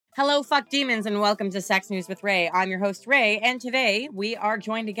Hello, fuck demons, and welcome to Sex News with Ray. I'm your host, Ray, and today we are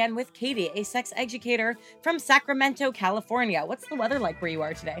joined again with Katie, a sex educator from Sacramento, California. What's the weather like where you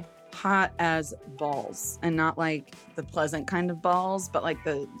are today? Hot as balls, and not like the pleasant kind of balls, but like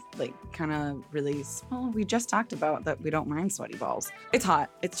the kind of really, well, we just talked about that we don't mind sweaty balls. It's hot.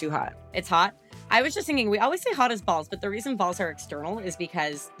 It's too hot. It's hot. I was just thinking, we always say hot as balls, but the reason balls are external is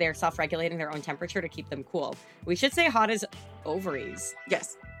because they're self-regulating their own temperature to keep them cool. We should say hot as ovaries.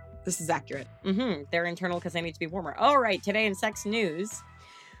 Yes, this is accurate. They're internal because they need to be warmer. All right, today in Sex News,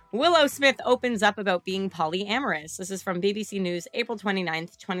 Willow Smith opens up about being polyamorous. This is from BBC News, April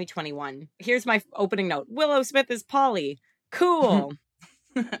 29th, 2021. Here's my opening note. Willow Smith is poly. Cool.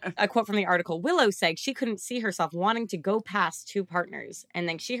 A quote from the article. Willow said she couldn't see herself wanting to go past two partners. And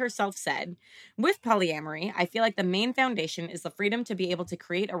then she herself said, with polyamory, I feel like the main foundation is the freedom to be able to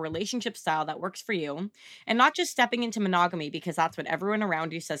create a relationship style that works for you and not just stepping into monogamy because that's what everyone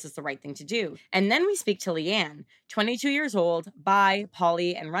around you says is the right thing to do. And then we speak to Leanne, 22 years old, bi,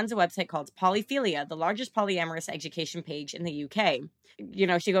 poly, and runs a website called Polyphilia, the largest polyamorous education page in the UK. You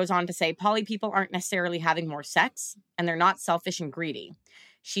know, she goes on to say, poly people aren't necessarily having more sex, and they're not selfish and greedy.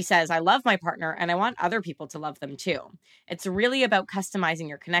 She says, I love my partner and I want other people to love them too. It's really about customizing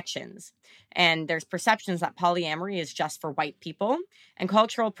your connections. And there's perceptions that polyamory is just for white people and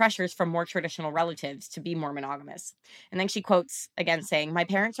cultural pressures from more traditional relatives to be more monogamous. And then she quotes again saying, my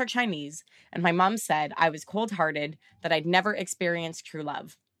parents are Chinese and my mom said I was cold-hearted, that I'd never experienced true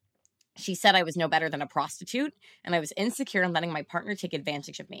love. She said I was no better than a prostitute, and I was insecure in letting my partner take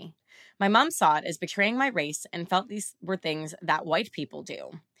advantage of me. My mom saw it as betraying my race and felt these were things that white people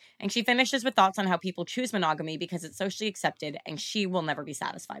do. And she finishes with thoughts on how people choose monogamy because it's socially accepted, and she will never be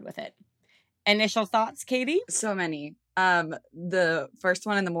satisfied with it. Initial thoughts, Katie? So many. The first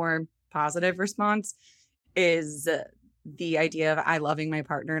one and the more positive response is the idea of I loving my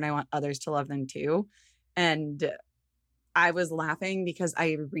partner and I want others to love them too. And I was laughing because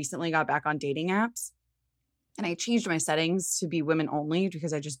I recently got back on dating apps and I changed my settings to be women only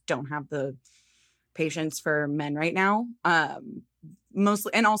because I just don't have the patience for men right now.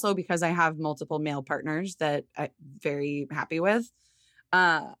 Mostly, and also because I have multiple male partners that I'm very happy with.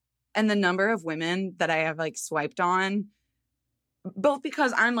 And the number of women that I have like swiped on, both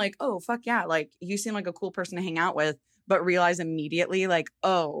because I'm like, oh, fuck yeah, like you seem like a cool person to hang out with, but realize immediately like,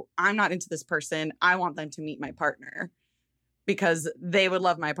 oh, I'm not into this person. I want them to meet my partner. Because they would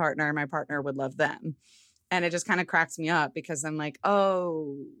love my partner and my partner would love them. And it just kind of cracks me up because I'm like,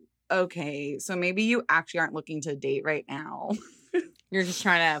 oh, okay. So maybe you actually aren't looking to date right now. You're just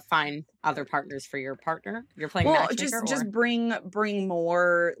trying to find other partners for your partner? You're playing matchmaker? Just bring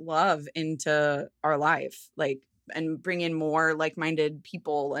more love into our life. Like, and bring in more like-minded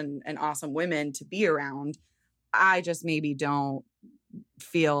people and awesome women to be around. I just maybe don't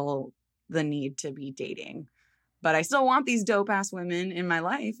feel the need to be dating. But I still want these dope-ass women in my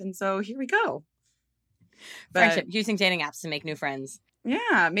life. And so here we go. Friendship, using dating apps to make new friends.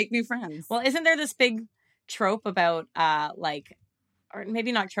 Yeah, make new friends. Well, isn't there this big trope about, or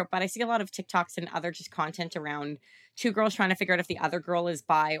maybe not trope, but I see a lot of TikToks and other just content around two girls trying to figure out if the other girl is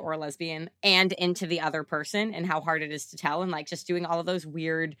bi or lesbian and into the other person and how hard it is to tell. And like just doing all of those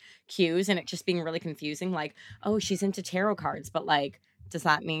weird cues and it just being really confusing. Like, oh, she's into tarot cards, but like, does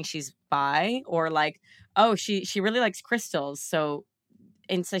that mean she's bi? Or like, oh, she really likes crystals, so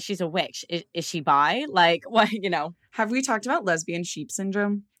she's a witch. Is she bi? Like, what, you know? Have we talked about lesbian sheep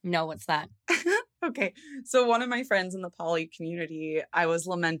syndrome? No, what's that? Okay. So one of my friends in the poly community, I was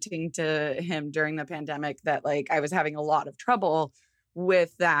lamenting to him during the pandemic that like I was having a lot of trouble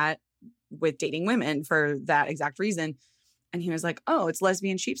with dating women for that exact reason. And he was like, oh, it's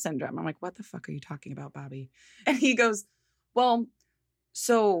lesbian sheep syndrome. I'm like, what the fuck are you talking about, Bobby? And he goes, well,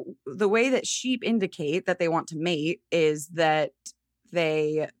 so the way that sheep indicate that they want to mate is that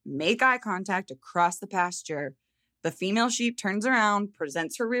they make eye contact across the pasture. The female sheep turns around,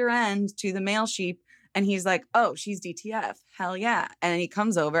 presents her rear end to the male sheep, and he's like, oh, she's DTF. Hell yeah. And then he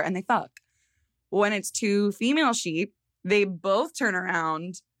comes over and they fuck. When it's two female sheep, they both turn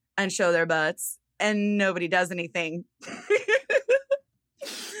around and show their butts and nobody does anything.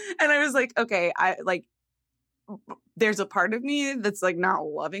 And I was like, okay, there's a part of me that's like not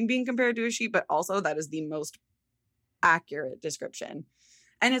loving being compared to a sheep, but also that is the most accurate description.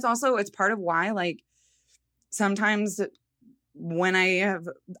 And it's part of why like sometimes when I have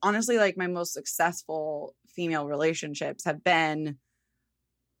honestly like my most successful female relationships have been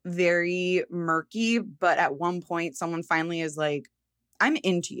very murky, but at one point someone finally is like, I'm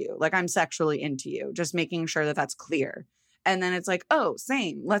into you. Like I'm sexually into you, just making sure that that's clear. And then it's like, oh,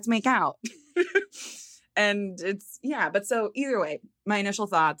 same, let's make out. And it's, yeah, but so either way, my initial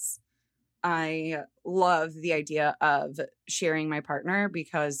thoughts, I love the idea of sharing my partner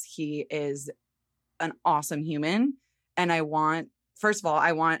because he is an awesome human. And first of all,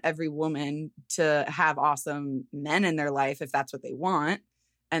 I want every woman to have awesome men in their life if that's what they want.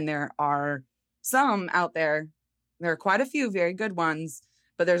 And there are some out there, there are quite a few very good ones,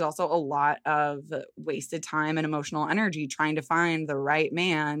 but there's also a lot of wasted time and emotional energy trying to find the right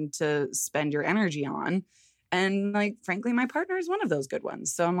man to spend your energy on. And like, frankly, my partner is one of those good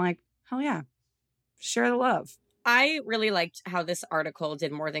ones. So I'm like, hell yeah, share the love. I really liked how this article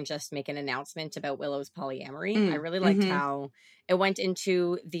did more than just make an announcement about Willow's polyamory. I really liked how it went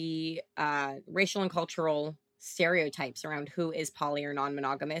into the racial and cultural stereotypes around who is poly or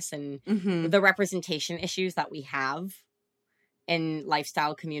non-monogamous and the representation issues that we have in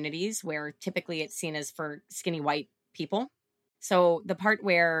lifestyle communities where typically it's seen as for skinny white people. So the part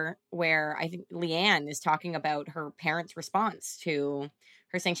where I think Leanne is talking about her parents' response to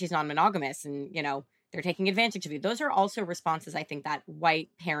her saying she's non-monogamous and, you know, they're taking advantage of you. Those are also responses I think that white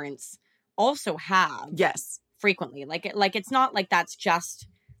parents also have. Yes. Frequently. Like it's not like that's just,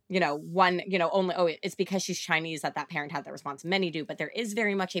 you know, one, you know, only, oh, it's because she's Chinese that parent had that response. Many do, but there is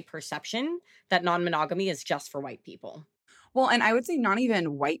very much a perception that non-monogamy is just for white people. Well, and I would say not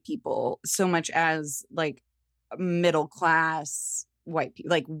even white people so much as like middle class white people,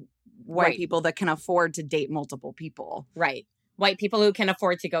 like white people that can afford to date multiple people. Right. White people who can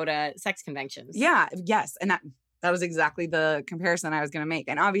afford to go to sex conventions. Yeah. Yes. And that was exactly the comparison I was going to make.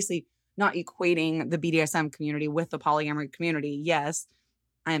 And obviously not equating the BDSM community with the polyamory community. Yes,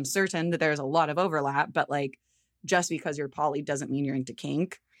 I am certain that there's a lot of overlap, but like just because you're poly doesn't mean you're into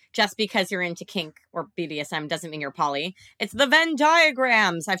kink. Just because you're into kink or BDSM doesn't mean you're poly. It's the Venn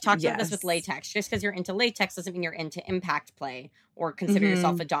diagrams. I've talked about this with latex. Just because you're into latex doesn't mean you're into impact play or consider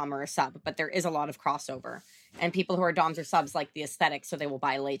yourself a dom or a sub. But there is a lot of crossover. And people who are doms or subs like the aesthetic, so they will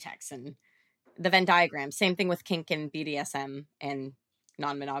buy latex. And the Venn diagram, same thing with kink and BDSM and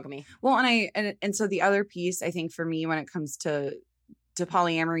non-monogamy. Well, and so the other piece, I think, for me when it comes to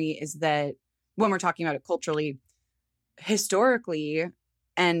polyamory is that when we're talking about it culturally, historically,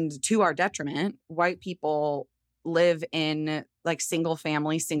 and to our detriment, white people live in like single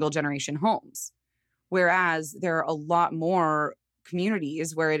family, single generation homes. Whereas there are a lot more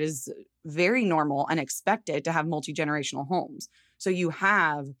communities where it is very normal and expected to have multi-generational homes. So you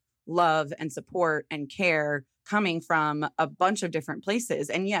have love and support and care coming from a bunch of different places.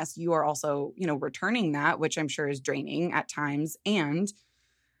 And yes, you are also, you know, returning that, which I'm sure is draining at times. And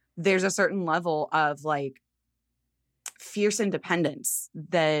there's a certain level of like fierce independence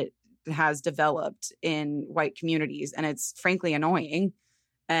that has developed in white communities. And it's frankly annoying.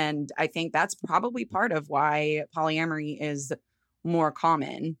 And I think that's probably part of why polyamory is more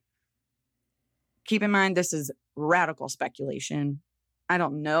common. Keep in mind, this is radical speculation. I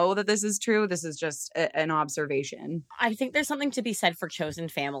don't know that this is true. This is just an observation. I think there's something to be said for chosen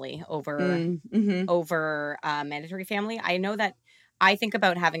family over mandatory family. I know that I think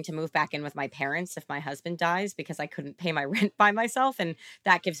about having to move back in with my parents if my husband dies because I couldn't pay my rent by myself. And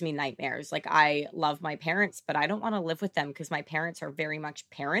that gives me nightmares. Like, I love my parents, but I don't want to live with them because my parents are very much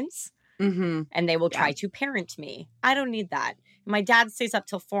parents and they will try to parent me. I don't need that. My dad stays up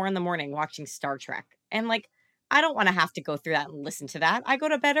till 4 a.m. watching Star Trek. And like, I don't want to have to go through that and listen to that. I go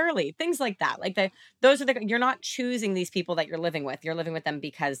to bed early, things like that. Like you're not choosing these people that you're living with. You're living with them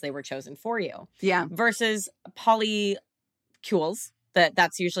because they were chosen for you. Yeah. Versus polycules.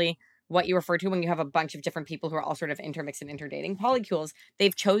 That's usually what you refer to when you have a bunch of different people who are all sort of intermixed and interdating. Polycules,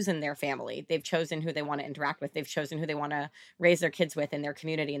 they've chosen their family. They've chosen who they want to interact with. They've chosen who they want to raise their kids with in their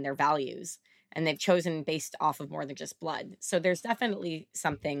community and their values. And they've chosen based off of more than just blood. So there's definitely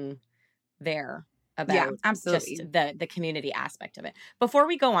something there about absolutely. just the community aspect of it. Before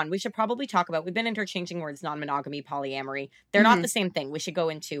we go on, we should probably talk about, we've been interchanging words, non-monogamy, polyamory. They're not the same thing. We should go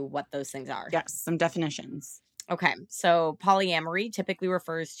into what those things are. Yes, some definitions. Okay, so polyamory typically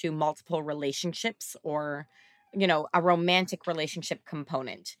refers to multiple relationships or, you know, a romantic relationship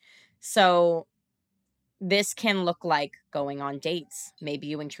component. So this can look like going on dates. Maybe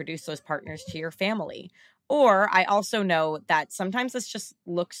you introduce those partners to your family. Or I also know that sometimes this just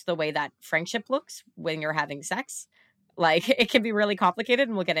looks the way that friendship looks when you're having sex. Like, it can be really complicated,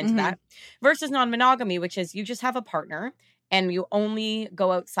 and we'll get into that. Versus non-monogamy, which is you just have a partner and you only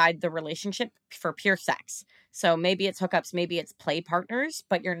go outside the relationship for pure sex. So maybe it's hookups, maybe it's play partners,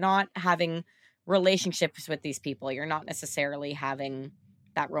 but you're not having relationships with these people. You're not necessarily having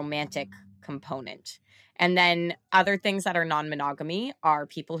that romantic component. And then other things that are non-monogamy are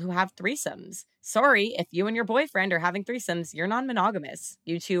people who have threesomes. Sorry, if you and your boyfriend are having threesomes, you're non-monogamous.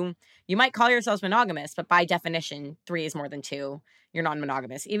 You two, you might call yourselves monogamous, but by definition, 3 is more than 2. You're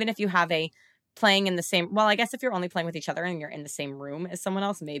non-monogamous. Even if you have a playing in the same, well, I guess if you're only playing with each other and you're in the same room as someone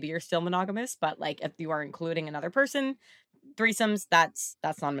else, maybe you're still monogamous. But like if you are including another person, threesomes, that's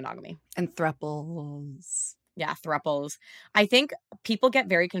non-monogamy. And thruples. Yeah, thruples. I think people get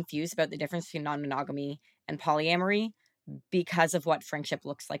very confused about the difference between non-monogamy and polyamory because of what friendship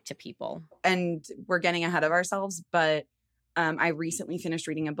looks like to people. And we're getting ahead of ourselves, but I recently finished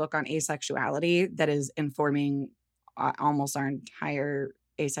reading a book on asexuality that is informing almost our entire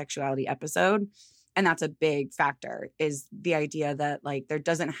asexuality episode. And that's a big factor, is the idea that like there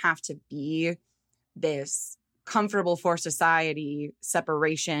doesn't have to be this comfortable for society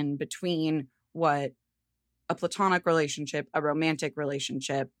separation between what a platonic relationship, a romantic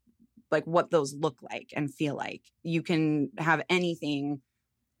relationship, like what those look like and feel like. You can have anything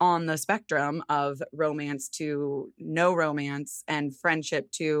on the spectrum of romance to no romance and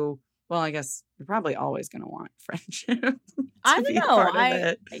friendship to, well, I guess you're probably always going to want friendship. I don't know. I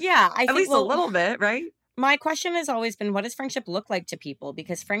At think, least a little bit, right? My question has always been, what does friendship look like to people?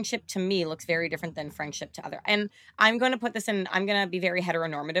 Because friendship to me looks very different than friendship to other. And I'm going to put this in, I'm going to be very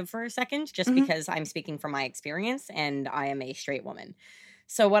heteronormative for a second, just because I'm speaking from my experience and I am a straight woman.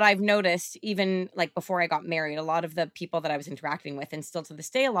 So what I've noticed, even like before I got married, a lot of the people that I was interacting with, and still to this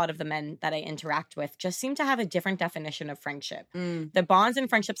day, a lot of the men that I interact with just seem to have a different definition of friendship. The bonds and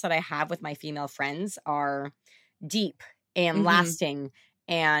friendships that I have with my female friends are deep and lasting.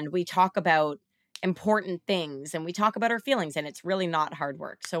 And we talk about important things and we talk about our feelings, and it's really not hard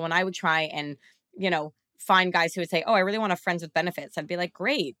work. So when I would try and, find guys who would say, oh, I really want a friends with benefits, I'd be like,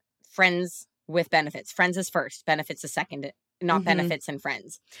 great, friends with benefits. Friends is first, benefits is second, not benefits and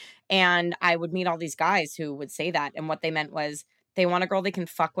friends. And I would meet all these guys who would say that. And what they meant was they want a girl they can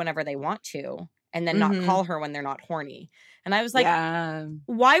fuck whenever they want to and then not call her when they're not horny. And I was like,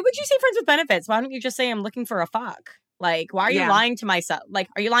 why would you say friends with benefits? Why don't you just say I'm looking for a fuck? Like, why are you lying to myself? Like,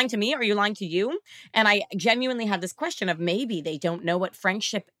 are you lying to me? Or are you lying to you? And I genuinely had this question of maybe they don't know what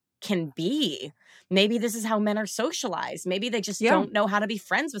friendship can be. Maybe this is how men are socialized. Maybe they just don't know how to be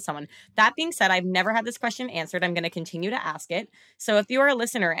friends with someone. That being said, I've never had this question answered. I'm going to continue to ask it. So if you are a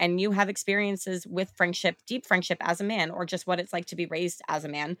listener and you have experiences with friendship, deep friendship as a man, or just what it's like to be raised as a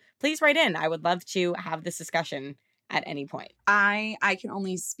man, please write in. I would love to have this discussion at any point. I can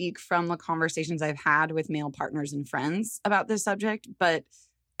only speak from the conversations I've had with male partners and friends about this subject. But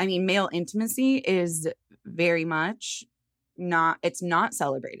I mean, male intimacy is very much it's not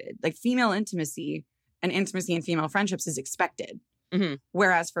celebrated. Like female intimacy and intimacy in female friendships is expected.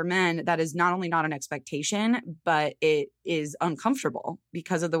 Whereas for men, that is not only not an expectation, but it is uncomfortable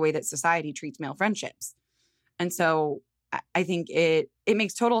because of the way that society treats male friendships. And so I think it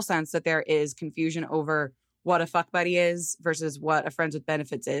makes total sense that there is confusion over what a fuck buddy is versus what a friends with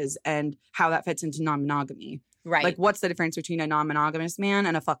benefits is and how that fits into non-monogamy. Right. Like, what's the difference between a non-monogamous man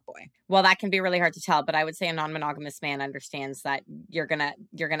and a fuckboy? Well, that can be really hard to tell, but I would say a non-monogamous man understands that you're gonna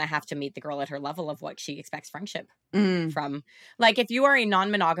have to meet the girl at her level of what she expects friendship from. Like, if you are a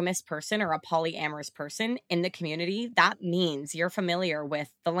non-monogamous person or a polyamorous person in the community, that means you're familiar with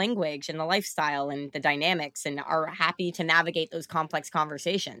the language and the lifestyle and the dynamics and are happy to navigate those complex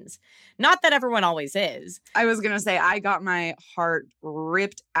conversations. Not that everyone always is. I was gonna say, I got my heart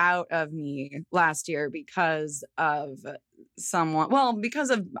ripped out of me last year because of someone, because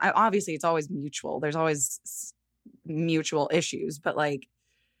of, obviously it's always mutual. There's always mutual issues, but like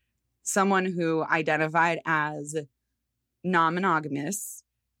someone who identified as non-monogamous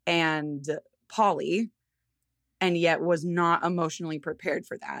and poly and yet was not emotionally prepared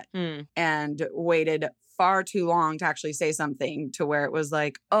for that and waited far too long to actually say something to where it was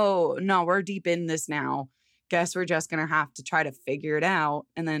like, oh no, we're deep in this now. Guess we're just going to have to try to figure it out.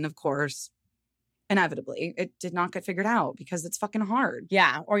 And then of course, inevitably, it did not get figured out because it's fucking hard.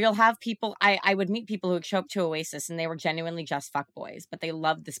 Yeah. Or you'll have people, I would meet people who would show up to Oasis and they were genuinely just fuckboys, but they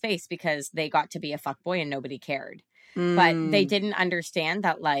loved the space because they got to be a fuckboy and nobody cared. But they didn't understand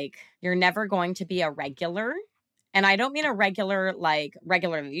that, like, you're never going to be a regular. And I don't mean a regular, like,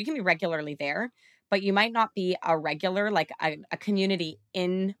 regularly. You can be regularly there, but you might not be a regular, like a community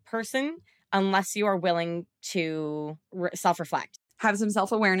in person unless you are willing to self-reflect. Have some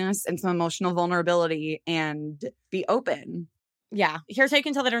self-awareness and some emotional vulnerability and be open. Yeah. Here's how you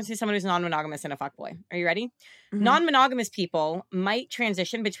can tell the difference between someone who's non-monogamous and a fuckboy. Are you ready? Non-monogamous people might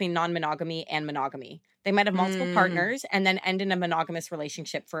transition between non-monogamy and monogamy. They might have multiple Mm. partners and then end in a monogamous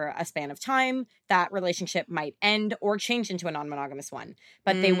relationship for a span of time. That relationship might end or change into a non-monogamous one,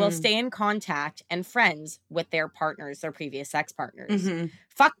 but they will Mm. stay in contact and friends with their partners, their previous sex partners. Mm-hmm.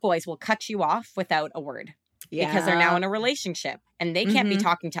 Fuckboys will cut you off without a word because they're now in a relationship and they can't be Mhm.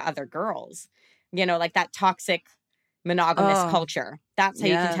 talking to other girls. You know, like that toxic monogamous Oh, culture. That's how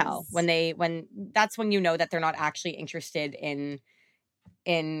you can tell yes. when that's when you know that they're not actually interested in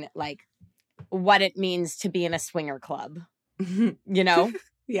like what it means to be in a swinger club, you know?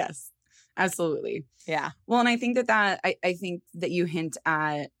 Yes, absolutely. Yeah. Well, and I think I think that you hint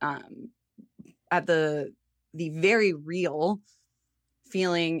at the very real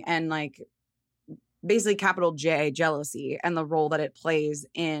feeling and like basically capital J jealousy and the role that it plays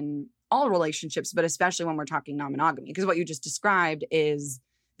in all relationships, but especially when we're talking non-monogamy. Because what you just described is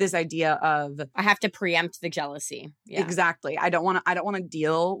this idea of I have to preempt the jealousy. Yeah. exactly. I don't want to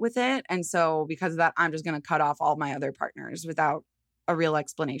deal with it. And so because of that, I'm just going to cut off all my other partners without a real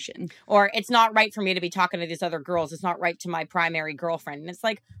explanation. Or it's not right for me to be talking to these other girls. It's not right to my primary girlfriend. And it's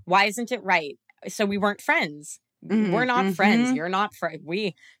like, why isn't it right? So we weren't friends. Mhm, We're not mhm. friends. You're not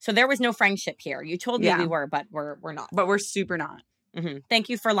so there was no friendship here. You told me Yeah. we were, but we're not. But we're super not. Thank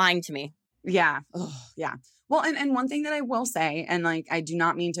you for lying to me. Yeah. Ugh, yeah. Well, and one thing that I will say, and like, I do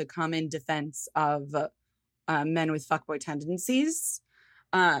not mean to come in defense of men with fuckboy tendencies,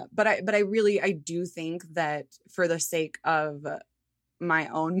 but I do think that for the sake of my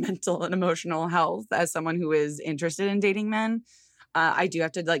own mental and emotional health as someone who is interested in dating men, I do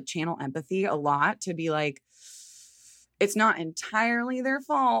have to like channel empathy a lot to be like, it's not entirely their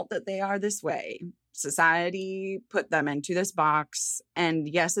fault that they are this way. Society put them into this box. And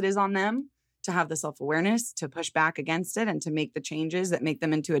yes, it is on them to have the self-awareness, to push back against it and to make the changes that make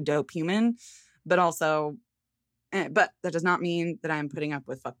them into a dope human. But also, but that does not mean that I'm putting up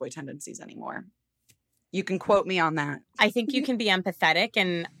with fuckboy tendencies anymore. You can quote me on that. I think you can be empathetic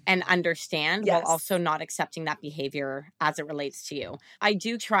and understand while Yes. also not accepting that behavior as it relates to you. I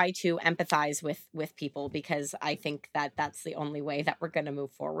do try to empathize with people because I think that that's the only way that we're going to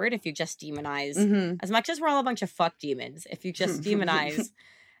move forward. If you just demonize, Mhm. as much as we're all a bunch of fuck demons, if you just demonize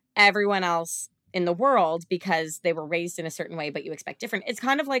everyone else in the world because they were raised in a certain way, but you expect different. It's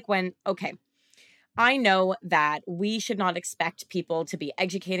kind of like when, okay, I know that we should not expect people to be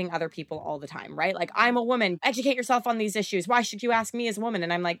educating other people all the time, right? Like, I'm a woman, educate yourself on these issues. Why should you ask me as a woman?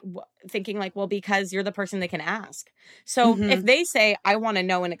 And I'm like, thinking like, well, because you're the person they can ask. So Mhm. if they say, I want to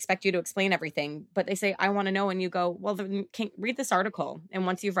know and expect you to explain everything, but they say, I want to know, and you go, well, then read this article. And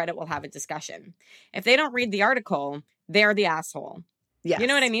once you've read it, we'll have a discussion. If they don't read the article, they're the asshole. Yes. You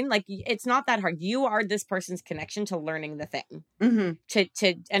know what I mean? Like, it's not that hard. You are this person's connection to learning the thing, Mhm.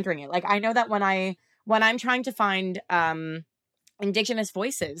 to entering it. Like, I know that when I'm trying to find Indigenous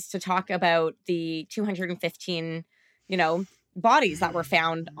voices to talk about the 215, bodies that were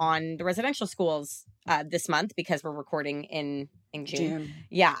found on the residential schools this month, because we're recording in June.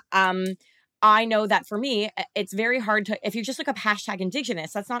 Yeah. I know that for me, it's very hard to, if you just look up hashtag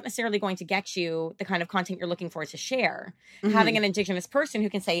Indigenous, that's not necessarily going to get you the kind of content you're looking for to share. Mhm. Having an Indigenous person who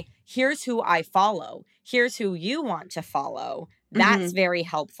can say, here's who I follow, here's who you want to follow, that's very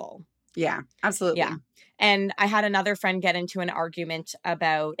helpful. Yeah, absolutely. Yeah. And I had another friend get into an argument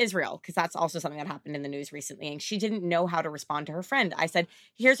about Israel, because that's also something that happened in the news recently. And she didn't know how to respond to her friend. I said,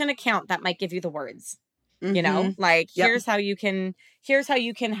 here's an account that might give you the words. You know, like, Yep. here's how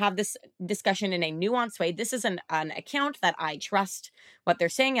you can have this discussion in a nuanced way. This is an account that I trust what they're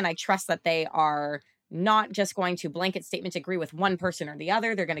saying, and I trust that they are not just going to blanket statement agree with one person or the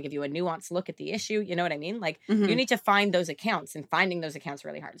other. They're going to give you a nuanced look at the issue. You know what I mean? Like, you need to find those accounts, and finding those accounts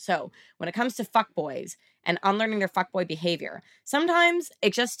really hard. So when it comes to fuckboys and unlearning their fuckboy behavior, sometimes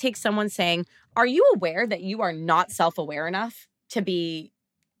it just takes someone saying, are you aware that you are not self-aware enough to be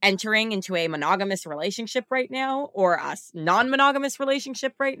entering into a monogamous relationship right now, or a non-monogamous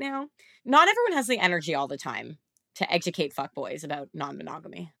relationship right now? Not everyone has the energy all the time to educate fuckboys about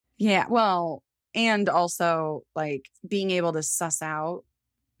non-monogamy. Yeah, well, and also like being able to suss out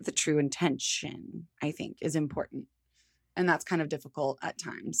the true intention, I think, is important. And that's kind of difficult at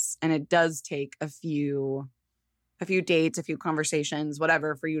times. And it does take a few dates, a few conversations,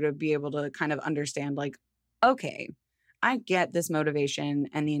 whatever, for you to be able to kind of understand, like, okay, I get this motivation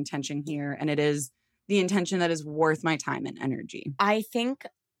and the intention here, and it is the intention that is worth my time and energy. I think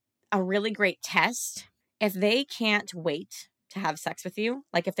a really great test, if they can't wait to have sex with you,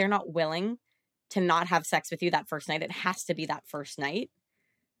 like if they're not willing to not have sex with you that first night, it has to be that first night,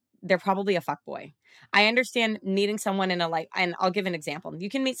 they're probably a fuckboy. I understand meeting someone in a life, and I'll give an example. You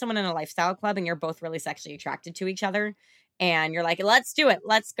can meet someone in a lifestyle club and you're both really sexually attracted to each other, and you're like, let's do it.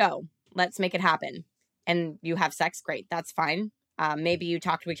 Let's go. Let's make it happen. and you have sex, great. That's fine. Maybe you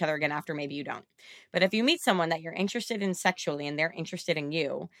talk to each other again after, maybe you don't. But if you meet someone that you're interested in sexually and they're interested in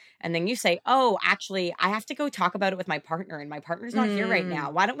you, and then you say, oh, actually, I have to go talk about it with my partner and my partner's not here right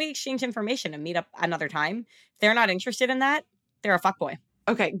now. Why don't we exchange information and meet up another time? If they're not interested in that, they're a fuckboy.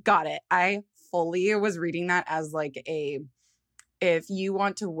 Okay, got it. I fully was reading that as like if you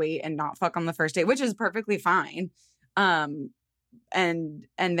want to wait and not fuck on the first date, which is perfectly fine. And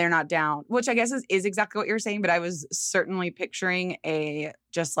they're not down, which I guess is exactly what you're saying, but I was certainly picturing a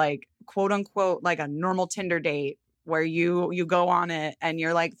just like quote unquote like a normal Tinder date where you go on it and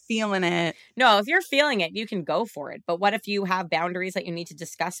you're like feeling it. No, if you're feeling it, you can go for it. But what if you have boundaries that you need to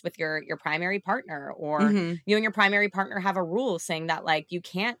discuss with your primary partner, or you and your primary partner have a rule saying that like you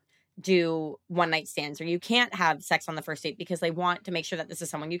can't do one night stands or you can't have sex on the first date because they want to make sure that this is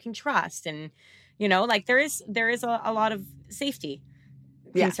someone you can trust. And like there is a lot of safety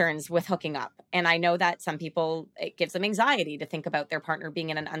concerns with hooking up. And I know that some people, it gives them anxiety to think about their partner being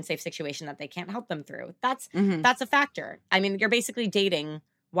in an unsafe situation that they can't help them through. That's a factor. I mean, you're basically dating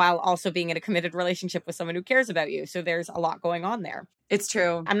while also being in a committed relationship with someone who cares about you. So there's a lot going on there. It's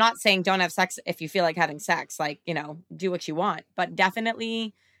true. I'm not saying don't have sex if you feel like having sex, like, do what you want, but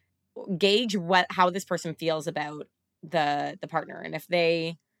definitely gauge how this person feels about the partner. And if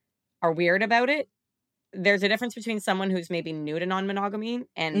they are weird about it, there's a difference between someone who's maybe new to non-monogamy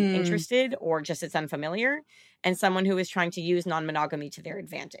and interested, or just it's unfamiliar, and someone who is trying to use non-monogamy to their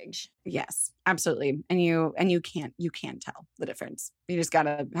advantage. Yes, absolutely. And you can't tell the difference. You just got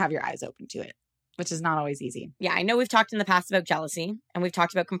to have your eyes open to it, which is not always easy. Yeah, I know we've talked in the past about jealousy, and we've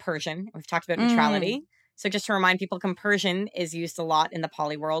talked about compersion, we've talked about neutrality. So just to remind people, compersion is used a lot in the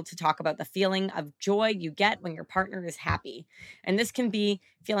poly world to talk about the feeling of joy you get when your partner is happy. And this can be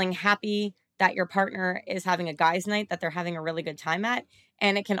feeling happy that your partner is having a guy's night that they're having a really good time at.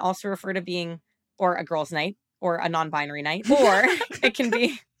 And it can also refer to being, or a girl's night, or a non-binary night, or it can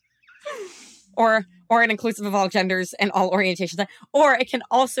be, or an inclusive of all genders and all orientations. Or it can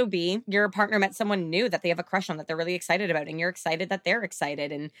also be your partner met someone new that they have a crush on, that they're really excited about, and you're excited that they're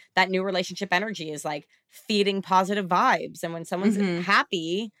excited. And that new relationship energy is like feeding positive vibes. And when someone's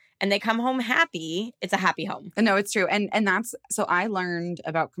happy and they come home happy, it's a happy home. No, it's true. And that's, so I learned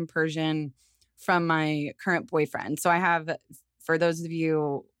about compersion from my current boyfriend. So I have, for those of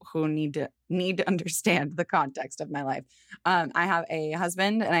you who need to understand the context of my life, I have a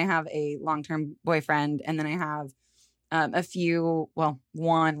husband and I have a long-term boyfriend, and then I have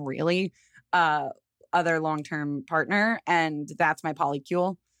one really other long-term partner, and that's my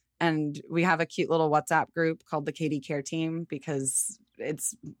polycule. And we have a cute little WhatsApp group called the Katie Care Team, because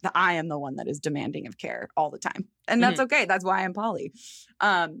I am the one that is demanding of care all the time. And that's okay. That's why I'm poly.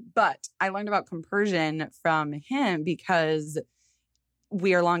 But I learned about compersion from him because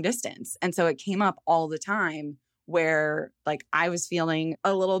we are long distance. And so it came up all the time where like I was feeling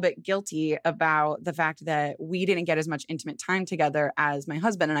a little bit guilty about the fact that we didn't get as much intimate time together as my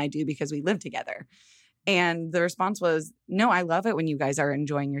husband and I do because we live together. And the response was, no, I love it when you guys are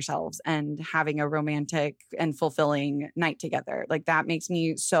enjoying yourselves and having a romantic and fulfilling night together. Like that makes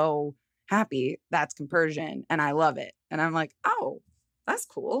me so happy. That's compersion and I love it. And I'm like, oh, that's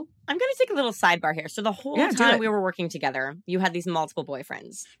cool. I'm going to take a little sidebar here. So the whole time we were working together, you had these multiple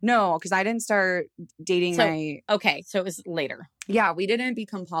boyfriends. No, because I didn't start dating Okay, so it was later. Yeah, we didn't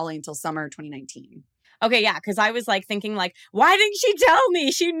become poly until summer 2019. Okay, yeah, because I was like thinking like, why didn't she tell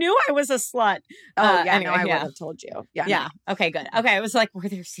me? She knew I was a slut. Anyway, no, I would have told you. Yeah. No. Okay, good. Okay, I was like, were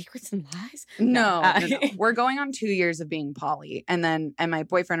there secrets and lies? No. We're going on 2 years of being poly. And my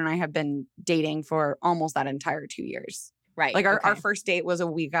boyfriend and I have been dating for almost that entire 2 years. Right. Like our first date was a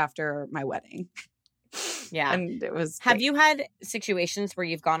week after my wedding. Yeah. And it was Have you had situations where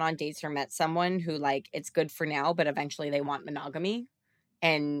you've gone on dates or met someone who like it's good for now, but eventually they want monogamy?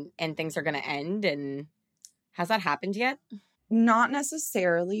 And things are going to end, and has that happened yet? Not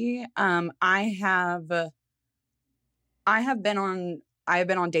necessarily. I have been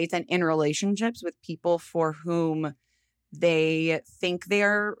on dates and in relationships with people for whom they think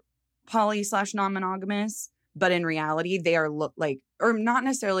they're poly / non-monogamous, but in reality they are or not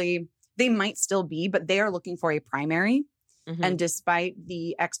necessarily, they might still be, but they are looking for a primary. And despite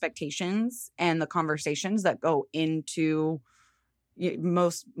the expectations and the conversations that go into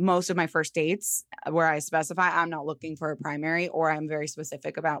most of my first dates where I specify I'm not looking for a primary, or I'm very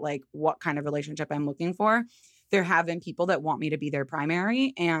specific about like what kind of relationship I'm looking for, there have been people that want me to be their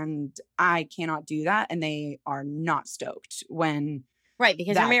primary, and I cannot do that. And they are not stoked when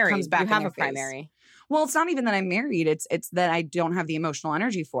because you're married, you have a primary. Well, it's not even that I'm married. It's that I don't have the emotional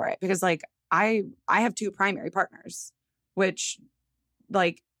energy for it, because like I have 2 primary partners, which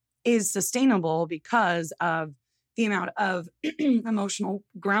like is sustainable because of the amount of emotional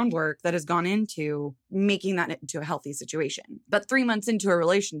groundwork that has gone into making that into a healthy situation. But 3 months into a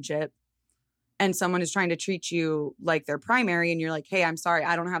relationship and someone is trying to treat you like their primary and you're like, hey, I'm sorry,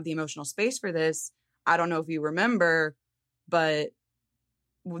 I don't have the emotional space for this. I don't know if you remember, but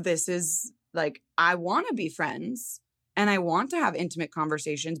this is like, I want to be friends and I want to have intimate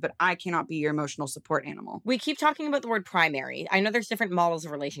conversations, but I cannot be your emotional support animal. We keep talking about the word primary. I know there's different models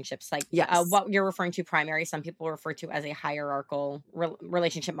of relationships. Like what you're referring to primary, some people refer to as a hierarchical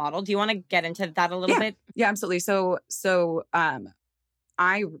relationship model. Do you want to get into that a little bit? Yeah, absolutely. So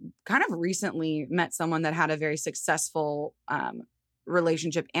I kind of recently met someone that had a very successful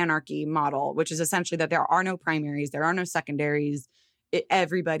relationship anarchy model, which is essentially that there are no primaries, there are no secondaries.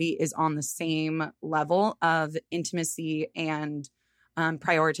 Everybody is on the same level of intimacy and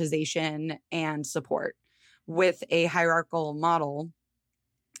prioritization and support. With a hierarchical model,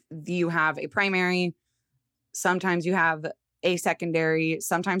 you have a primary, sometimes you have a secondary,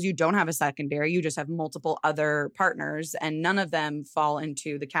 sometimes you don't have a secondary, you just have multiple other partners, and none of them fall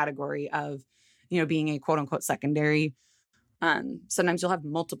into the category of, being a quote unquote secondary. Sometimes you'll have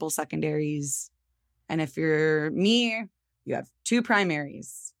multiple secondaries. And if you're me, you have 2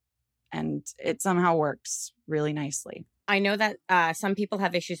 primaries, and it somehow works really nicely. I know that some people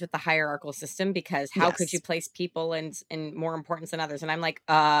have issues with the hierarchical system because how could you place people in more importance than others? And I'm like,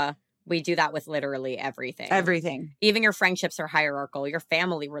 we do that with literally everything. Everything. Even your friendships are hierarchical. Your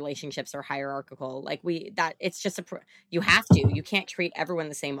family relationships are hierarchical. Like it's just you have to. You can't treat everyone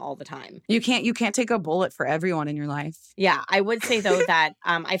the same all the time. You can't take a bullet for everyone in your life. Yeah, I would say though that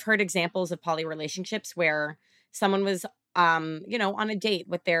I've heard examples of poly relationships where someone was on a date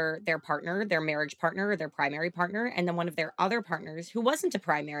with their partner, their marriage partner, or their primary partner, and then one of their other partners who wasn't a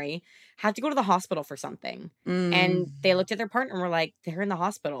primary had to go to the hospital for something. And they looked at their partner and were like, they're in the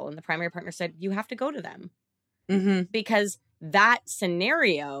hospital. And the primary partner said, you have to go to them. Because that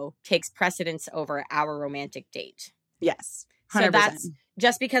scenario takes precedence over our romantic date. Yes. 100%. So that's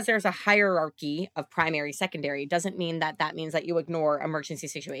just because there's a hierarchy of primary, secondary, doesn't mean that means that you ignore emergency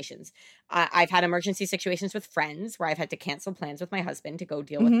situations. I've had emergency situations with friends where I've had to cancel plans with my husband to go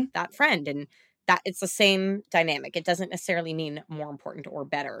deal with that friend. And that it's the same dynamic. It doesn't necessarily mean more important or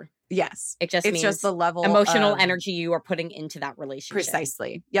better. Yes. It just means just the level emotional energy you are putting into that relationship.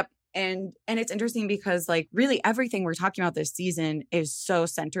 Precisely. Yep. And it's interesting because like really everything we're talking about this season is so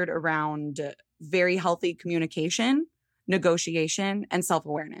centered around very healthy communication, negotiation, and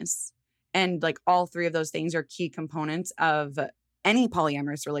self-awareness. And like all 3 of those things are key components of any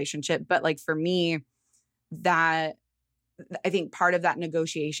polyamorous relationship. But like for me, that I think part of that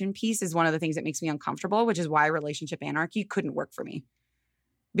negotiation piece is one of the things that makes me uncomfortable, which is why relationship anarchy couldn't work for me.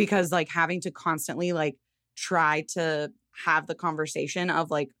 Because like having to constantly like try to have the conversation of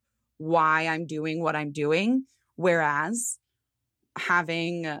like why I'm doing what I'm doing, whereas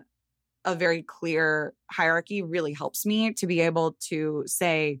having a very clear hierarchy really helps me to be able to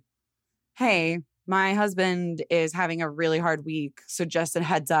say, hey, my husband is having a really hard week. So just a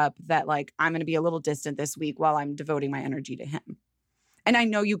heads up that like, I'm going to be a little distant this week while I'm devoting my energy to him. And I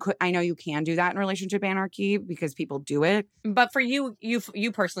know you can do that in relationship anarchy because people do it. But for you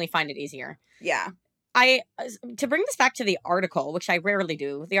personally find it easier. Yeah. To bring this back to the article, which I rarely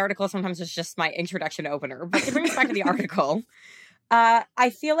do, the article sometimes is just my introduction opener, but to bring this back to the article, I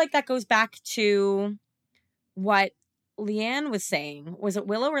feel like that goes back to what Leanne was saying. Was it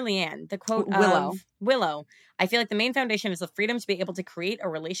Willow or Leanne? The quote of Willow. I feel like the main foundation is the freedom to be able to create a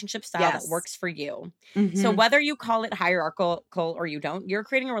relationship style that works for you. So whether you call it hierarchical or you don't, you're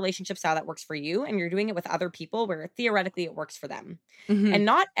creating a relationship style that works for you, and you're doing it with other people where theoretically it works for them. And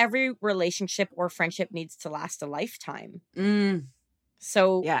not every relationship or friendship needs to last a lifetime.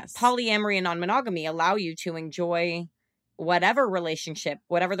 So polyamory and non-monogamy allow you to enjoy whatever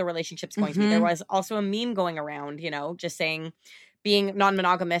the relationship's going to be. There was also a meme going around, just saying being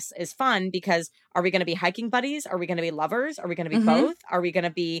non-monogamous is fun because are we going to be hiking buddies? Are we going to be lovers? Are we going to be both? Are we going to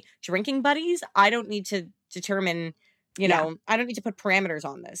be drinking buddies? I don't need to determine, I don't need to put parameters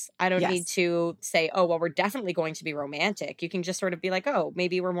on this. I don't need to say, oh, well, we're definitely going to be romantic. You can just sort of be like, oh,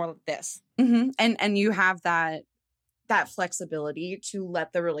 maybe we're more like this. And you have that flexibility to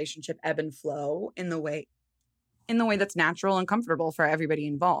let the relationship ebb and flow in the way that's natural and comfortable for everybody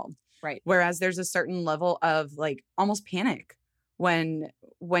involved. Right. Whereas there's a certain level of like almost panic when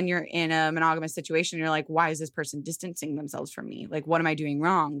you're in a monogamous situation, you're like, why is this person distancing themselves from me? Like, what am I doing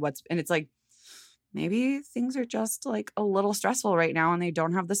wrong? And it's like, maybe things are just like a little stressful right now and they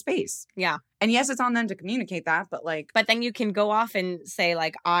don't have the space. Yeah. And yes, it's on them to communicate that, but like, But then you can go off and say,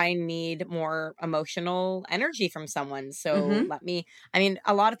 like, I need more emotional energy from someone. So Mhm. I mean,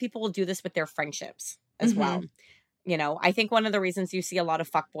 a lot of people will do this with their friendships as well. Mhm. You know, I think one of the reasons you see a lot of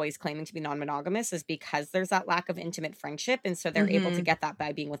fuckboys claiming to be non-monogamous is because there's that lack of intimate friendship. And so they're able to Mhm. get that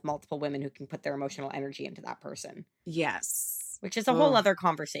by being with multiple women who can put their emotional energy into that person, Yes. which is a whole Ugh. other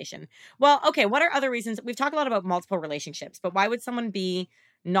conversation. Well, okay, what are other reasons? We've talked a lot about multiple relationships, but why would someone be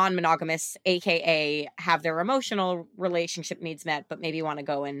non-monogamous, aka have their emotional relationship needs met, but maybe want to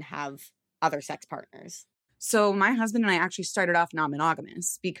go and have other sex partners? So my husband and I actually started off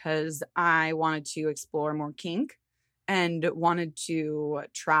non-monogamous because I wanted to explore more kink and wanted to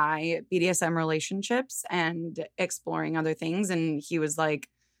try BDSM relationships and exploring other things. And he was like,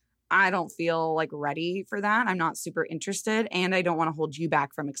 I don't feel like ready for that. I'm not super interested. And I don't want to hold you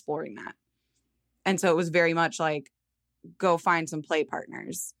back from exploring that. And so it was very much like, go find some play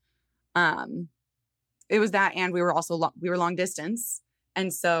partners. Um, it was that. And we were also, we were long distance.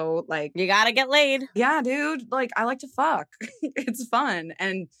 And so like, You gotta get laid. yeah, dude, like I like to fuck. It's fun.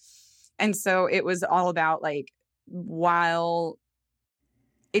 And so it was all about like, while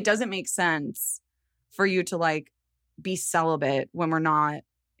it doesn't make sense for you to like be celibate when we're not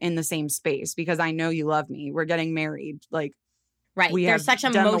in the same space because I know you love me. We're getting married. Like Right. we There's have such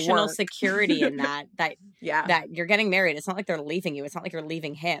done the emotional work. security in that Yeah. that you're getting married. It's not like they're leaving you. It's not like you're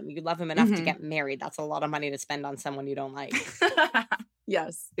leaving him. You love him enough to Mhm. get married. That's a lot of money to spend on someone you don't like.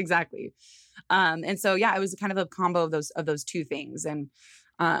 Yes, exactly. And so yeah, it was kind of a combo of those two things. And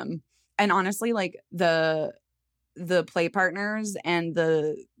honestly, like the play partners and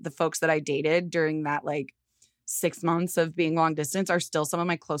the folks that I dated during that like 6 months of being long distance are still some of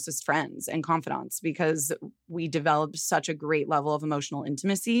my closest friends and confidants because we developed such a great level of emotional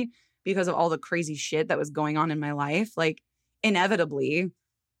intimacy because of all the crazy shit that was going on in my life. Like inevitably,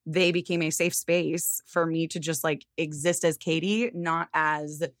 they became a safe space for me to just like exist as Katie, not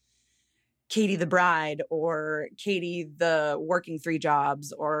as Katie the bride or Katie the working 3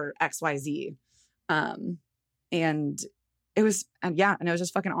 jobs or XYZ. Um, and it was, yeah, and it was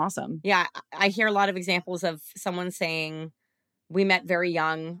just fucking awesome. Yeah, I hear a lot of examples of someone saying, we met very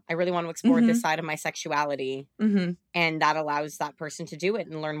young. I really want to explore this Mhm. side of my sexuality. Mhm. And that allows that person to do it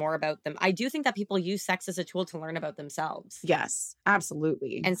and learn more about them. I do think that people use sex as a tool to learn about themselves. Yes,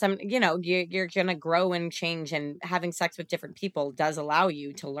 absolutely. And some, you know, you're going to grow and change, and having sex with different people does allow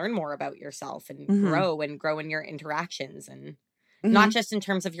you to learn more about yourself and Mhm. grow in your interactions, and not Mhm. just in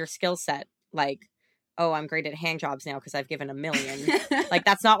terms of your skill set. Like, oh, I'm great at hand jobs now because I've given a million. Like,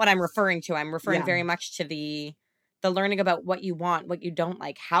 that's not what I'm referring to. I'm referring Yeah. very much to the learning about what you want, what you don't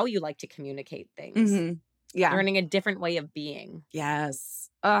like, how you like to communicate things, Mhm. Yeah. learning a different way of being. Yes.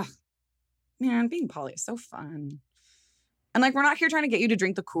 Ugh. Man, being poly is so fun. And like, we're not here trying to get you to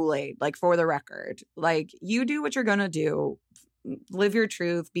drink the Kool-Aid, like for the record. Like, you do what you're gonna do. Live your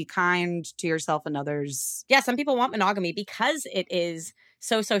truth, be kind to yourself and others. Yeah, some people want monogamy because it is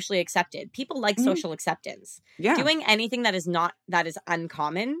so socially accepted. People like Mhm. social acceptance. Yeah. Doing anything that is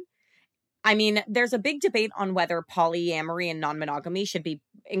uncommon. I mean, there's a big debate on whether polyamory and non-monogamy should be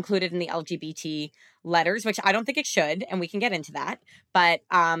included in the LGBT letters, which I don't think it should, and we can get into that. But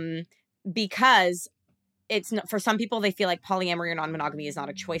because it's not, for some people, they feel like polyamory or non-monogamy is not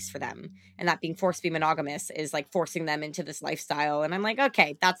a choice for them, and that being forced to be monogamous is like forcing them into this lifestyle. And I'm like,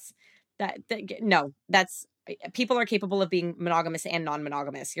 okay, no, that's people are capable of being monogamous and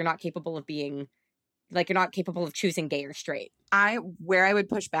non-monogamous. You're not capable of being you're not capable of choosing gay or straight. Where I would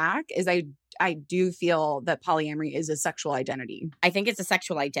push back is I do feel that polyamory is a sexual identity. I think it's a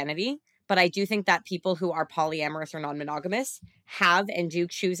sexual identity, but I do think that people who are polyamorous or non-monogamous have and do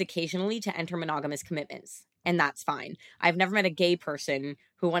choose occasionally to enter monogamous commitments. And that's fine. I've never met a gay person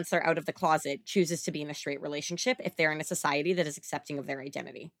who, once they're out of the closet, chooses to be in a straight relationship if they're in a society that is accepting of their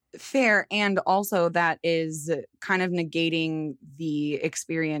identity. Fair. And also that is kind of negating the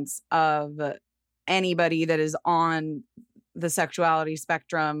experience of anybody that is on the sexuality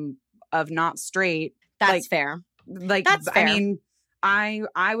spectrum of not straight. That's fair. Like, that's fair. I mean,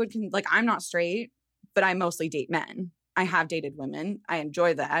 I would, like, I'm not straight, but I mostly date men. I have dated women. I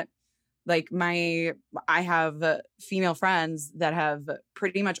enjoy that. Like I have female friends that have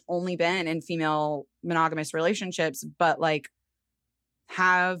pretty much only been in female monogamous relationships, but like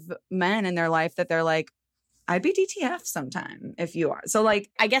have men in their life that they're like, I'd be DTF sometime if you are. So like,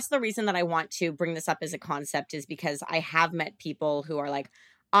 I guess the reason that I want to bring this up as a concept is because I have met people who are like,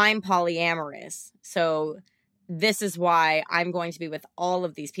 I'm polyamorous, so this is why I'm going to be with all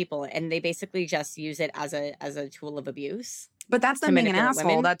of these people. And they basically just use it as a tool of abuse. But that's to them being an manipulate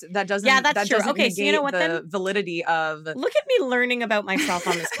asshole. women. That doesn't. Yeah, that's that true. doesn't Okay, so you know what negate the then? validity of. Look at me learning about myself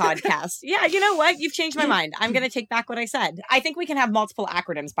on this podcast. Yeah, you know what? You've changed my mind. I'm going to take back what I said. I think we can have multiple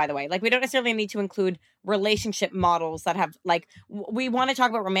acronyms, by the way. Like, we don't necessarily need to include relationship models that have, like, we want to talk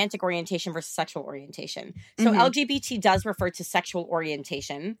about romantic orientation versus sexual orientation. So LGBT does refer to sexual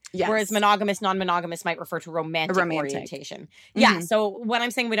orientation, whereas monogamous, non-monogamous might refer to romantic. Orientation. Yeah, so when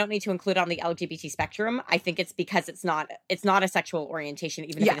I'm saying we don't need to include on the LGBT spectrum, I think it's because it's not a sexual orientation,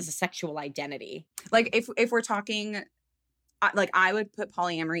 even if it is a sexual identity. Like, if we're talking, like, I would put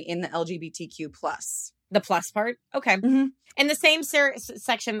polyamory in the LGBTQ plus. The plus part? Okay. In the same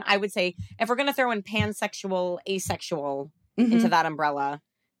section, I would say, if we're going to throw in pansexual, asexual into that umbrella,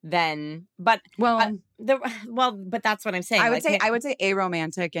 then, but but that's what I'm saying. I would say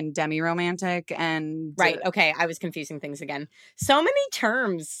aromantic and demi-romantic and right. Okay, I was confusing things again. So many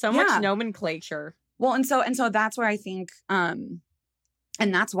terms, so much nomenclature. Well, and so that's where I think, and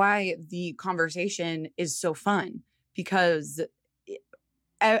that's why the conversation is so fun, because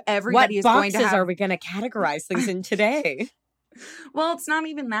everybody is going to have. What boxes are we going to categorize things in today? Well, it's not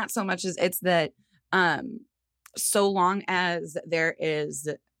even that so much as it's that, so long as there is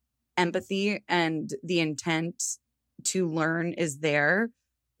empathy and the intent to learn is there,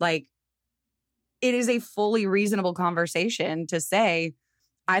 like, it is a fully reasonable conversation to say,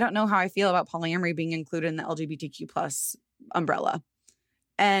 I don't know how I feel about polyamory being included in the LGBTQ plus umbrella.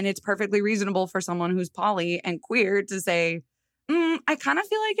 And it's perfectly reasonable for someone who's poly and queer to say, I kind of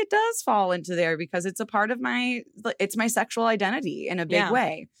feel like it does fall into there because it's a part of it's my sexual identity in a big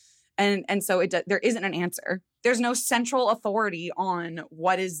way. And so there isn't an answer. There's no central authority on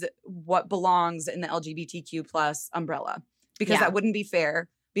what belongs in the LGBTQ plus umbrella, because that wouldn't be fair,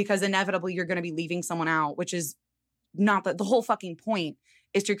 because inevitably you're going to be leaving someone out, which is not the whole fucking point,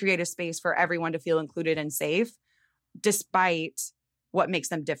 is to create a space for everyone to feel included and safe, despite what makes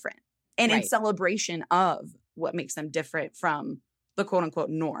them different. And in celebration of what makes them different from the quote unquote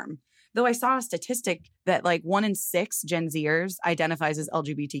norm. Though I saw a statistic that like 1 in 6 Gen Zers identifies as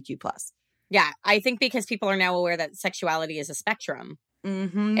LGBTQ plus. Yeah, I think because people are now aware that sexuality is a spectrum.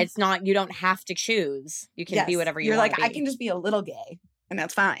 It's not, you don't have to choose. You can be whatever you want. You're like, I can just be a little gay. And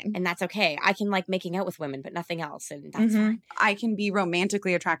that's fine. And that's okay. I can like making out with women, but nothing else. And that's fine. I can be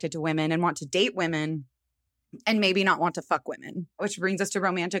romantically attracted to women and want to date women and maybe not want to fuck women, which brings us to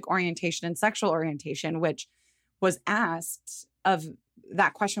romantic orientation and sexual orientation, which was asked of,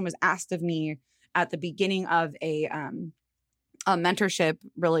 that question was asked of me at the beginning of a mentorship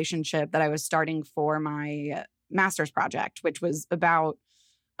relationship that I was starting for my master's project, which was about,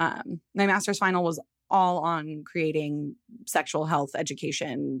 my master's final was all on creating sexual health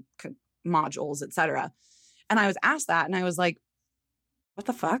education modules, etc. And I was asked that, and I was like, what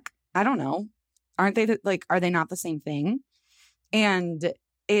the fuck? I don't know. Aren't they are they not the same thing? And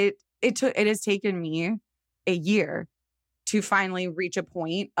it has taken me a year to finally reach a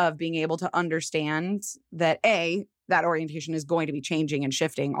point of being able to understand that that orientation is going to be changing and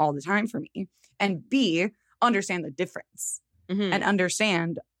shifting all the time for me, and B, understand the difference and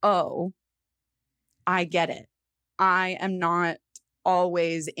understand, I get it. I am not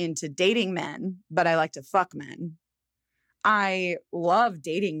always into dating men, but I like to fuck men. I love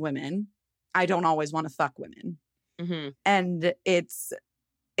dating women. I don't always want to fuck women. And it's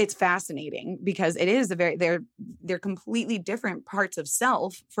fascinating because it is they're completely different parts of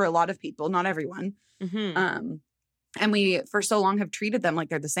self for a lot of people, not everyone. And we for so long have treated them like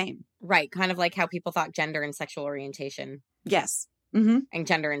they're the same. Right. Kind of like how people thought gender and sexual orientation. Yes. And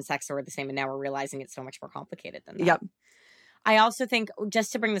gender and sex are the same. And now we're realizing it's so much more complicated than that. Yep. I also think,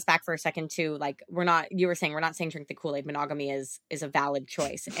 just to bring this back for a second too, like you were saying, we're not saying drink the Kool-Aid. Monogamy is a valid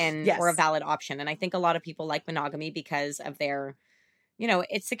choice and or a valid option. And I think a lot of people like monogamy because of their,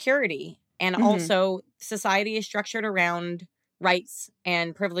 it's security. And also society is structured around rights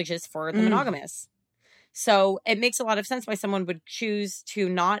and privileges for the monogamous. So it makes a lot of sense why someone would choose to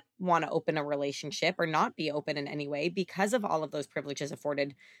not want to open a relationship or not be open in any way because of all of those privileges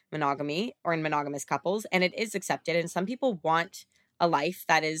afforded monogamy or in monogamous couples. And it is accepted. And some people want a life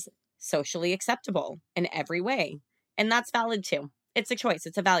that is socially acceptable in every way. And that's valid too. It's a choice.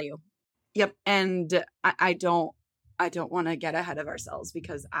 It's a value. Yep. And I don't want to get ahead of ourselves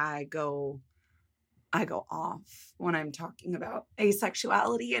because I go off when I'm talking about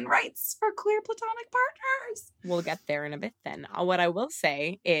asexuality and rights for queer platonic partners. We'll get there in a bit then. What I will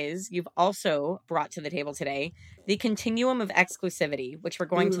say is you've also brought to the table today the continuum of exclusivity, which we're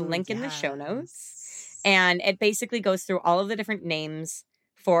going to link in the show notes. And it basically goes through all of the different names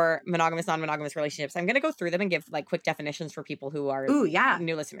for monogamous, non-monogamous relationships. I'm going to go through them and give like quick definitions for people who are Ooh, yeah.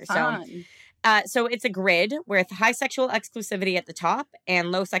 new listeners. Fun. So it's a grid with high sexual exclusivity at the top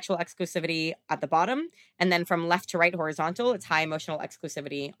and low sexual exclusivity at the bottom. And then from left to right horizontal, it's high emotional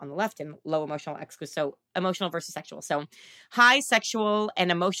exclusivity on the left and low emotional exclusivity. So emotional versus sexual. So high sexual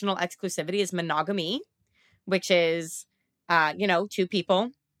and emotional exclusivity is monogamy, which is, two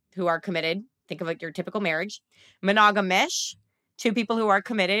people who are committed. Think of like your typical marriage. Monogamish, two people who are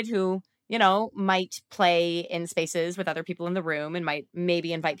committed who, might play in spaces with other people in the room and might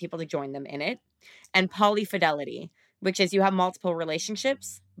maybe invite people to join them in it. And polyfidelity, which is you have multiple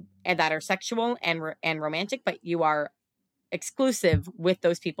relationships and that are sexual and romantic, but you are exclusive with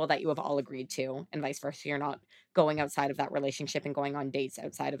those people that you have all agreed to, and vice versa. You're not going outside of that relationship and going on dates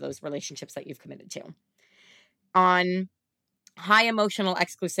outside of those relationships that you've committed to. On high emotional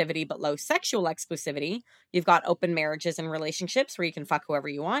exclusivity but low sexual exclusivity, you've got open marriages and relationships where you can fuck whoever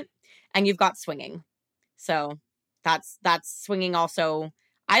you want, and you've got swinging. So that's swinging also.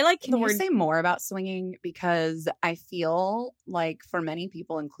 I like Can the you word. say more about swinging? Because I feel like for many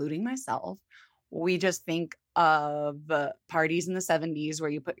people, including myself, we just think of parties in the 70s where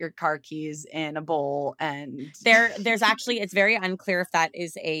you put your car keys in a bowl and There's actually, it's very unclear if that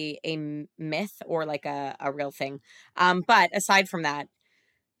is a myth or like a real thing. But aside from that,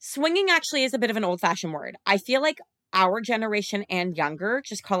 swinging actually is a bit of an old-fashioned word. I feel like our generation and younger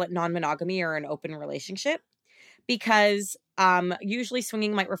just call it non-monogamy or an open relationship, because usually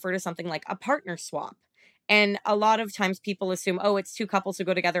swinging might refer to something like a partner swap. And a lot of times people assume, oh, it's two couples who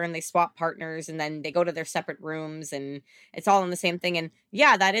go together and they swap partners and then they go to their separate rooms and it's all in the same thing. And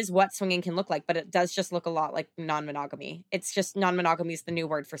yeah, that is what swinging can look like, but it does just look a lot like non-monogamy. It's just non-monogamy is the new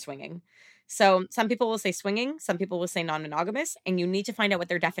word for swinging. So some people will say swinging, some people will say non-monogamous, and you need to find out what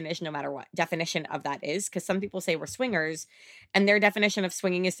their definition, no matter what definition of that is, because some people say we're swingers and their definition of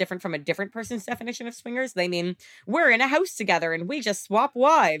swinging is different from a different person's definition of swingers. They mean we're in a house together and we just swap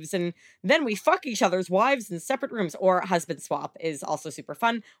wives and then we fuck each other's wives in separate rooms. Or husband swap is also super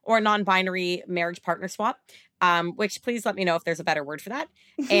fun, or non-binary marriage partner swap, which please let me know if there's a better word for that.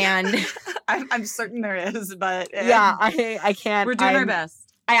 And I'm certain there is, but yeah, I can't. We're doing our best.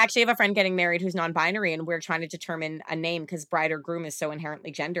 I actually have a friend getting married who's non-binary, and we're trying to determine a name because bride or groom is so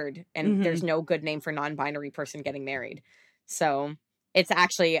inherently gendered, and there's no good name for non-binary person getting married. So it's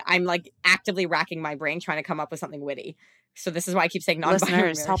actually, I'm like actively racking my brain trying to come up with something witty. So this is why I keep saying non-binary.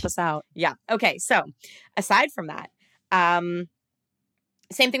 Listeners, marriage. help us out. Yeah. Okay. So aside from that,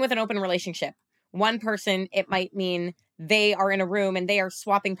 same thing with an open relationship. One person, it might mean they are in a room and they are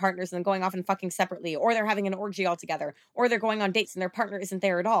swapping partners and then going off and fucking separately, or they're having an orgy all together, or they're going on dates and their partner isn't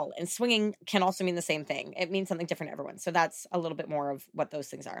there at all. And swinging can also mean the same thing. It means something different to everyone. So that's a little bit more of what those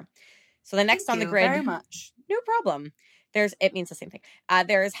things are. So the next on the grid, very much. No problem. It means the same thing.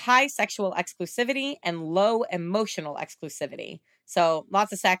 There is high sexual exclusivity and low emotional exclusivity. So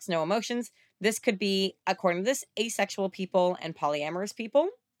lots of sex, no emotions. This could be, according to this, asexual people and polyamorous people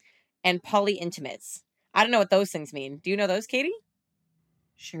and polyintimates. I don't know what those things mean. Do you know those, Katie?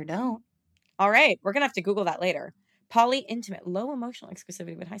 Sure don't. All right. We're going to have to Google that later. Polyintimate, low emotional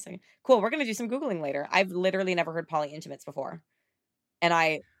exclusivity with high sex. Cool. We're going to do some Googling later. I've literally never heard polyintimates before. And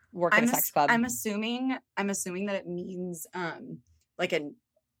I work at a sex club. I'm assuming that it means like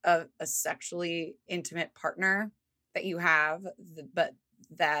a sexually intimate partner that you have, but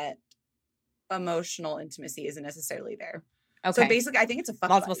that emotional intimacy isn't necessarily there. Okay. So basically, I think it's a fuck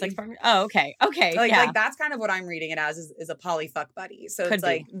multiple buddy. sex partner. Oh, okay. Okay. Like that's kind of what I'm reading it as is a poly fuck buddy. So Could it's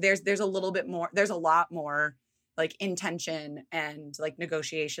like be. there's a little bit more. There's a lot more like intention and like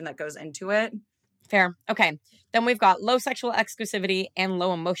negotiation that goes into it. Fair. Okay. Then we've got low sexual exclusivity and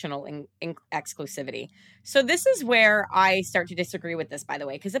low emotional exclusivity. So this is where I start to disagree with this, by the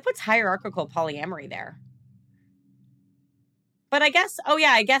way, because it puts hierarchical polyamory there. But I guess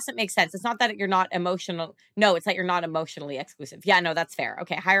it makes sense. It's not that you're not emotional. No, it's that you're not emotionally exclusive. Yeah, no, that's fair.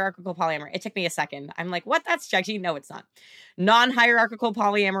 Okay, hierarchical polyamory. It took me a second. I'm like, what? That's judgy. No, it's not. Non-hierarchical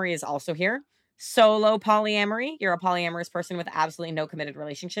polyamory is also here. Solo polyamory. You're a polyamorous person with absolutely no committed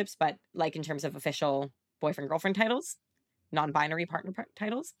relationships, but like in terms of official boyfriend-girlfriend titles, non-binary partner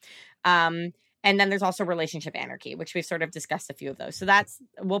titles. And then there's also relationship anarchy, which we've sort of discussed a few of those. So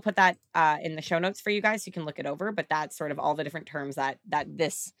we'll put that in the show notes for you guys so you can look it over. But that's sort of all the different terms that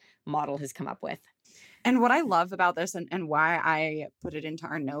this model has come up with. And what I love about this and why I put it into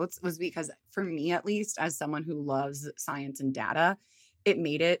our notes was because for me, at least, as someone who loves science and data, it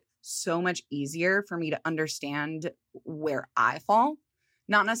made it so much easier for me to understand where I fall.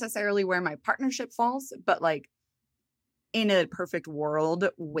 Not necessarily where my partnership falls, but like in a perfect world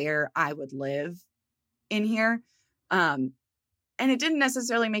where I would live in here. And And it didn't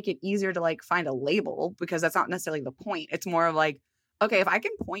necessarily make it easier to like find a label, because that's not necessarily the point. It's more of like, okay, if I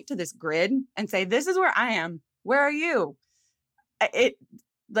can point to this grid and say, this is where I am, where are you? It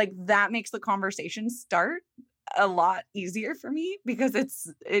like that makes the conversation start a lot easier for me, because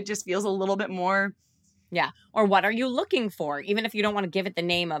it just feels a little bit more. Yeah. Or what are you looking for? Even if you don't want to give it the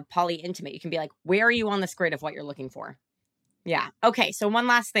name of poly intimate, you can be like, where are you on this grid of what you're looking for? Yeah. Okay. So one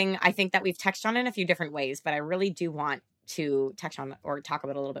last thing I think that we've touched on in a few different ways, but I really do want to touch on or talk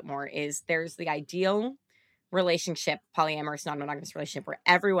about a little bit more, is there's the ideal relationship, polyamorous, non-monogamous relationship, where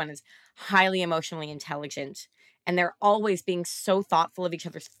everyone is highly emotionally intelligent and they're always being so thoughtful of each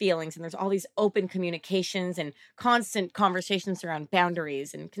other's feelings. And there's all these open communications and constant conversations around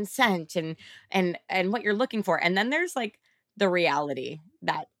boundaries and consent and what you're looking for. And then there's like the reality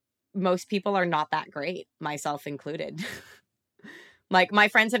that most people are not that great, myself included. Like my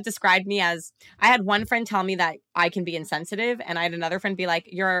friends have described me as, I had one friend tell me that I can be insensitive, and I had another friend be like,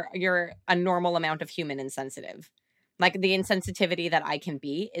 you're a normal amount of human insensitive. Like the insensitivity that I can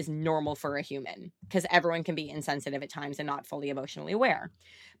be is normal for a human, because everyone can be insensitive at times and not fully emotionally aware.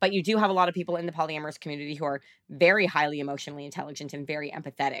 But you do have a lot of people in the polyamorous community who are very highly emotionally intelligent and very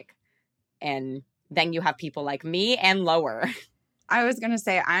empathetic. And then you have people like me and lower. I was going to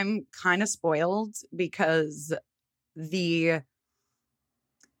say I'm kind of spoiled, because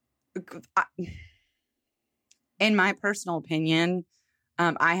in my personal opinion,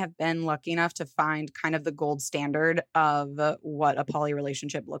 I have been lucky enough to find kind of the gold standard of what a poly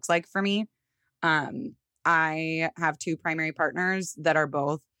relationship looks like for me. I have two primary partners that are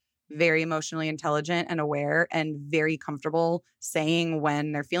both very emotionally intelligent and aware, and very comfortable saying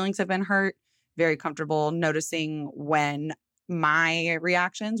when their feelings have been hurt, very comfortable noticing when my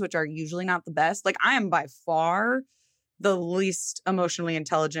reactions, which are usually not the best, like I am by far the least emotionally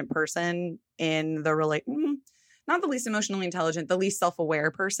intelligent person in the not the least emotionally intelligent, the least self-aware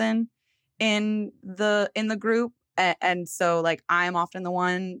person in the group. And so like I'm often the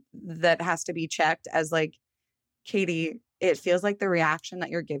one that has to be checked as like, Katie, it feels like the reaction that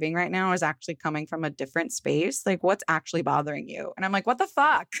you're giving right now is actually coming from a different space. Like, what's actually bothering you? And I'm like, what the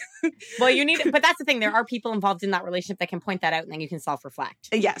fuck? Well, but that's the thing. There are people involved in that relationship that can point that out, and then you can self-reflect.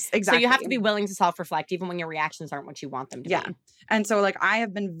 Yes, exactly. So you have to be willing to self-reflect, even when your reactions aren't what you want them to be. And so like, I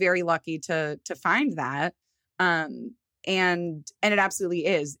have been very lucky to find that. And it absolutely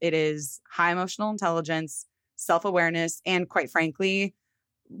is. It is high emotional intelligence, self-awareness, and quite frankly,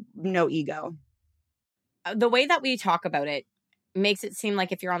 no ego. The way that we talk about it makes it seem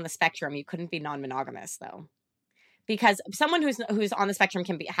like if you're on the spectrum, you couldn't be non-monogamous, though. Because someone who's on the spectrum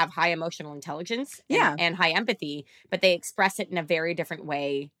can have high emotional intelligence and high empathy, but they express it in a very different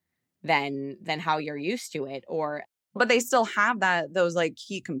way than how you're used to it. But they still have those like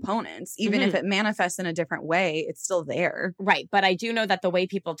key components. Even if it manifests in a different way, it's still there. Right. But I do know that the way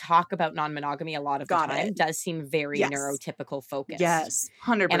people talk about non-monogamy a lot of the time does seem very neurotypical focused. Yes,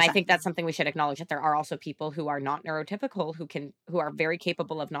 100%. And I think that's something we should acknowledge, that there are also people who are not neurotypical who are very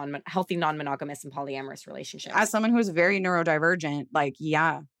capable of healthy non-monogamous and polyamorous relationships. As someone who's very neurodivergent, like,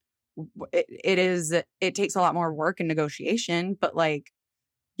 it takes a lot more work and negotiation, but like,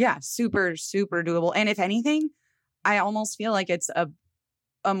 super, super doable. And if anything, I almost feel like it's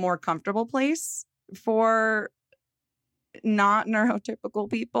a more comfortable place for not neurotypical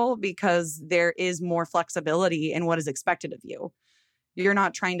people, because there is more flexibility in what is expected of you. You're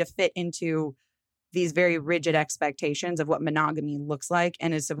not trying to fit into these very rigid expectations of what monogamy looks like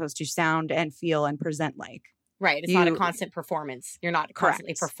and is supposed to sound and feel and present like. Right. It's not a constant performance. You're not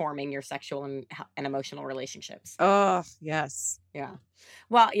constantly performing your sexual and emotional relationships. Oh, yes. Yeah.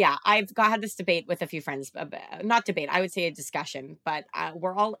 Well, yeah, I've had this debate with a few friends, not debate, I would say a discussion, but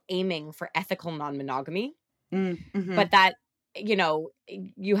we're all aiming for ethical non-monogamy. Mm-hmm. But that,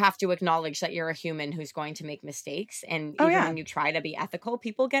 you have to acknowledge that you're a human who's going to make mistakes. And even when you try to be ethical,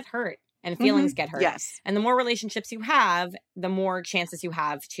 people get hurt and feelings get hurt. Yes. And the more relationships you have, the more chances you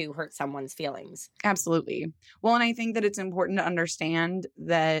have to hurt someone's feelings. Absolutely. Well, and I think that it's important to understand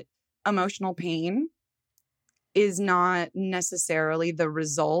that emotional pain is not necessarily the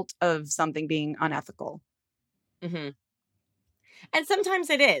result of something being unethical. Mm-hmm. And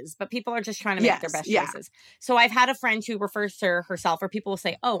sometimes it is, but people are just trying to make their best choices. So I've had a friend who refers to herself, or people will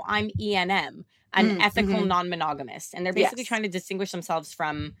say, oh, I'm ENM, an ethical non-monogamist. And they're basically trying to distinguish themselves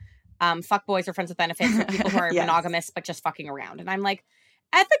from fuckboys or friends with benefits, or people who are monogamous but just fucking around. And I'm like,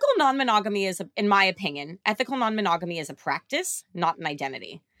 ethical non-monogamy is, in my opinion, ethical non-monogamy is a practice, not an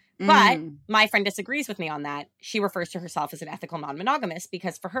identity. But my friend disagrees with me on that. She refers to herself as an ethical non-monogamous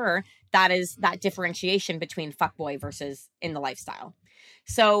because for her, that is that differentiation between fuckboy versus in the lifestyle.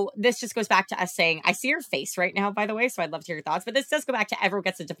 So this just goes back to us saying, I see your face right now, by the way, so I'd love to hear your thoughts. But this does go back to everyone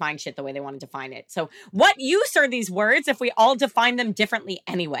gets to define shit the way they want to define it. So what use are these words if we all define them differently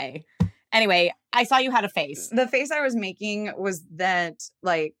anyway? Anyway, I saw you had a face. The face I was making was that,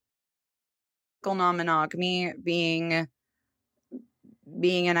 like, non-monogamy being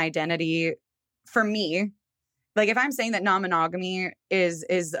an identity for me. Like, if I'm saying that non-monogamy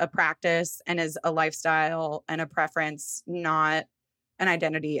is a practice and is a lifestyle and a preference, not an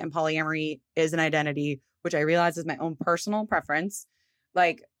identity, and polyamory is an identity, which I realize is my own personal preference,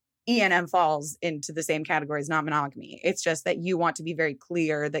 like, E&M falls into the same category as non-monogamy. It's just that you want to be very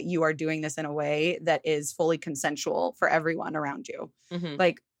clear that you are doing this in a way that is fully consensual for everyone around you. Mm-hmm.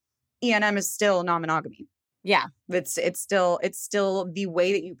 Like, E&M is still non-monogamy. Yeah. It's still the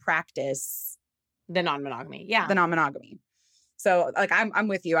way that you practice the non-monogamy. Yeah. The non-monogamy. So, like, I'm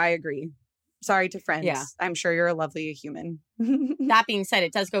with you. I agree. Sorry to friends. Yeah. I'm sure you're a lovely human. That being said,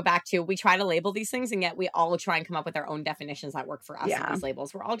 it does go back to, we try to label these things and yet we all try and come up with our own definitions that work for us in these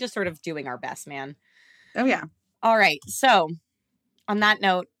labels. We're all just sort of doing our best, man. Oh, yeah. All right. So on that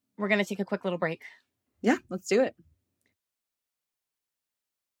note, we're going to take a quick little break. Yeah, let's do it.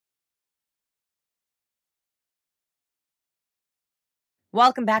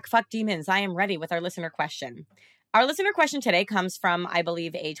 Welcome back, Fuck Demons. I am ready with our listener question. Our listener question today comes from, I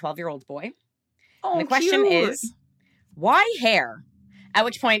believe, a 12-year-old boy. Oh, and the question cute. is, why hair? At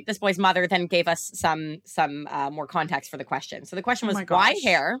which point, this boy's mother then gave us some more context for the question. So the question was, why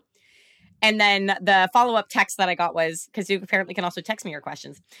hair? And then the follow-up text that I got was, because you apparently can also text me your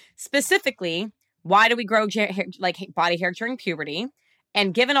questions. Specifically, why do we grow body hair during puberty?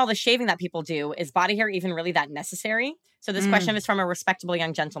 And given all the shaving that people do, is body hair even really that necessary? So this question is from a respectable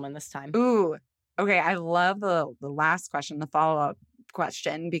young gentleman this time. Ooh, okay. I love the last question, the follow-up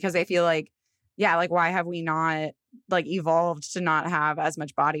question, because I feel like, yeah, like, why have we not, like, evolved to not have as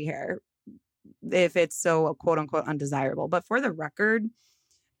much body hair if it's so quote unquote undesirable? But for the record,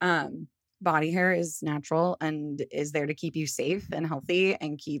 body hair is natural and is there to keep you safe and healthy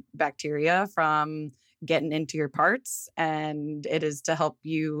and keep bacteria from getting into your parts. And it is to help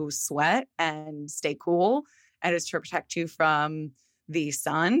you sweat and stay cool. And it's to protect you from the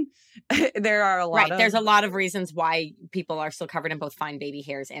sun. There are a lot There's a lot of reasons why people are still covered in both fine baby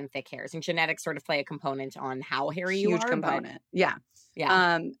hairs and thick hairs. And genetics sort of play a component on how hairy you are. Huge component. Yeah.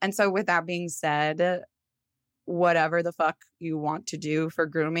 Yeah. And so with that being said, whatever the fuck you want to do for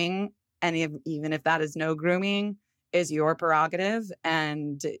grooming, and even if that is no grooming, is your prerogative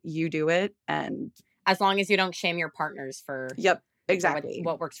and you do it. And as long as you don't shame your partners for exactly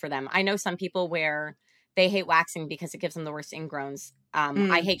what works for them. I know some people where they hate waxing because it gives them the worst ingrowns.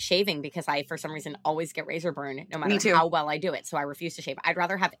 I hate shaving because I, for some reason, always get razor burn no matter how well I do it. So I refuse to shave. I'd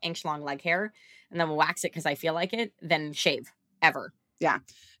rather have inch-long leg hair and then wax it because I feel like it than shave ever. Yeah.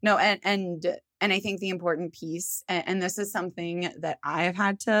 No, and I think the important piece, and this is something that I have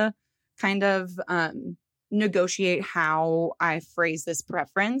had to kind of negotiate how I phrase this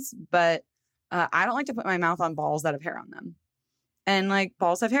preference, but I don't like to put my mouth on balls that have hair on them. And, like,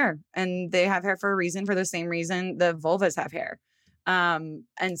 balls have hair and they have hair for a reason, for the same reason the vulvas have hair. And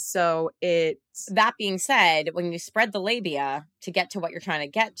so that being said, when you spread the labia to get to what you're trying to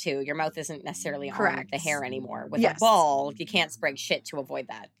get to, your mouth isn't necessarily on the hair anymore. With a ball, you can't spread shit to avoid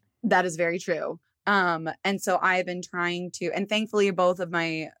that. That is very true. And so I've been trying to, and thankfully both of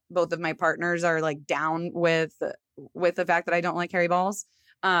my partners are, like, down with the fact that I don't like hairy balls.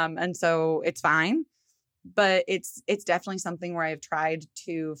 And so it's fine. But it's definitely something where I've tried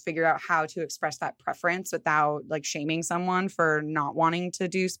to figure out how to express that preference without, like, shaming someone for not wanting to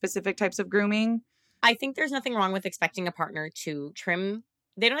do specific types of grooming. I think there's nothing wrong with expecting a partner to trim.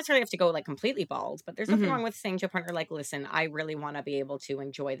 They don't necessarily have to go, like, completely bald, but there's nothing wrong with saying to a partner, like, listen, I really want to be able to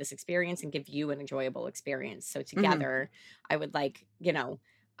enjoy this experience and give you an enjoyable experience. So together, I would like,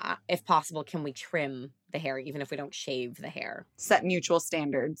 if possible, can we trim the hair, even if we don't shave the hair? Set mutual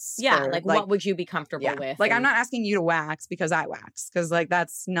standards. Yeah, like, what would you be comfortable with? Like, I'm not asking you to wax because I wax, because, like,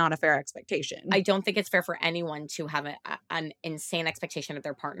 that's not a fair expectation. I don't think it's fair for anyone to have an insane expectation of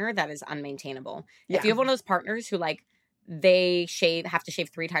their partner that is unmaintainable. Yeah. If you have one of those partners who, like, they have to shave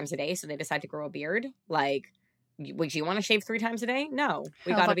 3 times a day, so they decide to grow a beard, like, would you want to shave 3 times a day? No.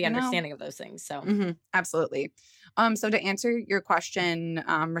 We got to be understanding of those things. So absolutely. So to answer your question,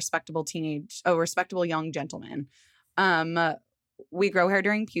 respectable young gentleman, we grow hair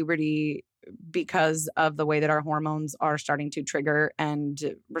during puberty because of the way that our hormones are starting to trigger and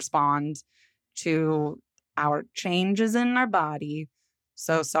respond to our changes in our body.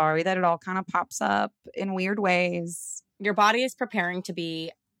 So sorry that it all kind of pops up in weird ways. Your body is preparing to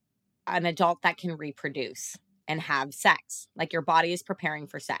be an adult that can reproduce and have sex. Like your body is preparing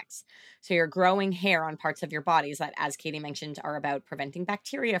for sex. So you're growing hair on parts of your bodies that, as Katie mentioned, are about preventing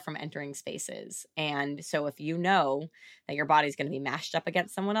bacteria from entering spaces. And so if you know that your body's going to be mashed up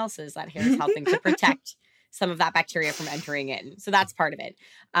against someone else's, that hair is helping to protect some of that bacteria from entering in. So that's part of it.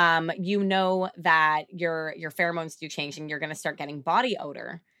 You know that your pheromones do change and you're going to start getting body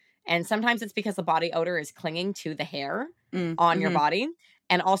odor. And sometimes it's because the body odor is clinging to the hair on your body.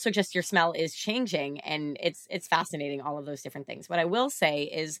 And also just your smell is changing. And it's fascinating, all of those different things. What I will say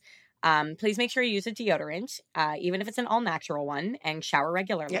is please make sure you use a deodorant, even if it's an all natural one, and shower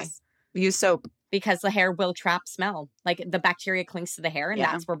regularly. Yes. Use soap. Because the hair will trap smell. Like the bacteria clings to the hair, and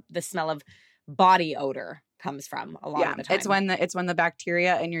that's where the smell of body odor comes from a lot of the time. It's when the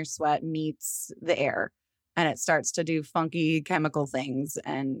bacteria in your sweat meets the air and it starts to do funky chemical things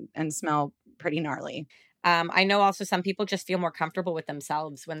and smell pretty gnarly. I know also some people just feel more comfortable with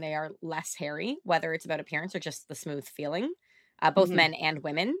themselves when they are less hairy, whether it's about appearance or just the smooth feeling, both men and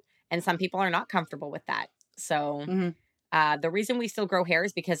women. And some people are not comfortable with that. So the reason we still grow hair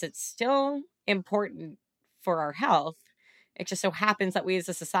is because it's still important for our health. It just so happens that we as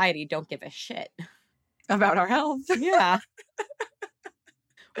a society don't give a shit about our health. Yeah.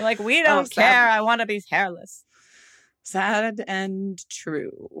 We're like, we don't care. I want to be hairless. Sad and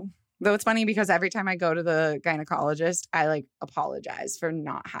true. Though it's funny because every time I go to the gynecologist, I like apologize for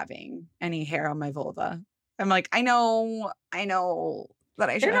not having any hair on my vulva. I'm like, I know that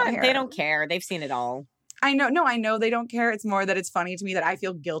I should have hair. They don't care. They've seen it all. I know they don't care. It's more that it's funny to me that I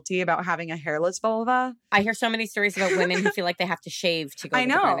feel guilty about having a hairless vulva. I hear so many stories about women who feel like they have to shave to go to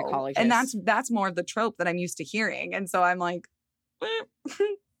the gynecologist. And that's more of the trope that I'm used to hearing. And so I'm like, what?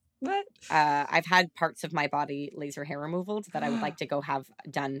 I've had parts of my body laser hair removal that I would like to go have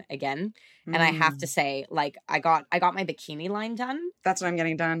done again. And I have to say, like, I got my bikini line done. That's what I'm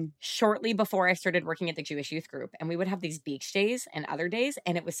getting done. Shortly before I started working at the Jewish Youth Group. And we would have these beach days and other days.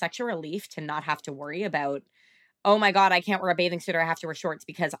 And it was such a relief to not have to worry about, oh my God, I can't wear a bathing suit or I have to wear shorts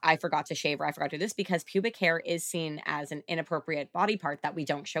because I forgot to shave or I forgot to do this, because pubic hair is seen as an inappropriate body part that we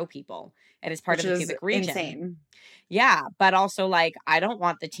don't show people. It is part of the pubic region. Insane. Yeah, but also like I don't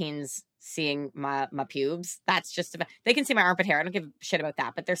want the teens seeing my pubes. That's just they can see my armpit hair. I don't give a shit about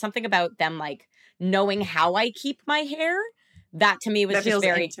that. But there's something about them like knowing how I keep my hair that to me was just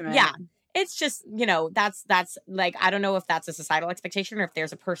very intimate. Yeah. It's just, that's like, I don't know if that's a societal expectation or if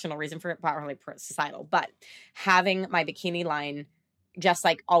there's a personal reason for it, probably societal, but having my bikini line just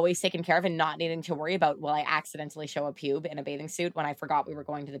like always taken care of and not needing to worry about, will I accidentally show a pube in a bathing suit when I forgot we were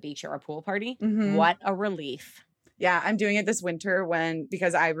going to the beach or a pool party? What a relief. Yeah, I'm doing it this winter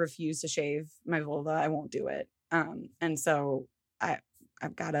because I refuse to shave my vulva. I won't do it. And so I've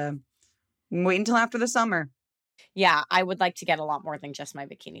got to wait until after the summer. Yeah, I would like to get a lot more than just my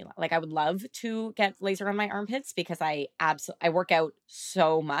bikini. Like I would love to get laser on my armpits because I work out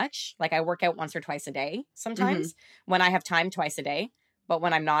so much. Like I work out once or twice a day sometimes when I have time, twice a day. But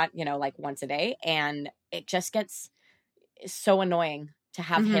when I'm not, like once a day. And it just gets so annoying to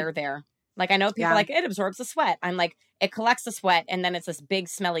have hair there. Like I know people are like, it absorbs the sweat. I'm like, it collects the sweat and then it's this big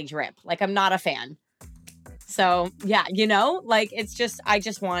smelly drip. Like I'm not a fan. So yeah, like it's just, I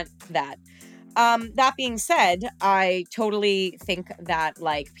just want that. That being said, I totally think that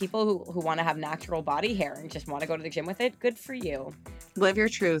like people who want to have natural body hair and just want to go to the gym with it, good for you. Live your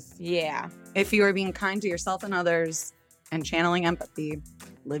truth. Yeah. If you are being kind to yourself and others and channeling empathy,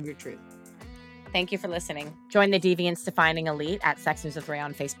 live your truth. Thank you for listening. Join the Deviants Defining Elite at Sex News with Ray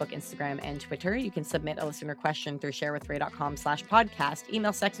on Facebook, Instagram, and Twitter. You can submit a listener question through sharewithray.com/podcast.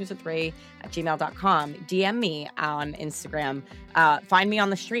 Email sexnewswithray@gmail.com. DM me on Instagram. Find me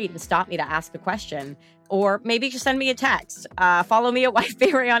on the street and stop me to ask a question. Or maybe just send me a text. Follow me at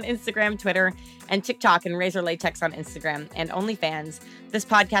WifeBayRay on Instagram, Twitter, and TikTok, and Razor Latex on Instagram, and OnlyFans. This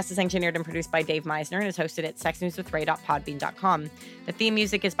podcast is engineered and produced by Dave Meisner and is hosted at sexnewswithray.podbean.com. The theme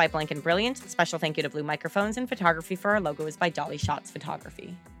music is by Blank and Brilliant. Special thank you to Blue Microphones, and photography for our logo is by Dolly Shots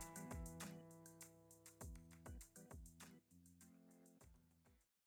Photography.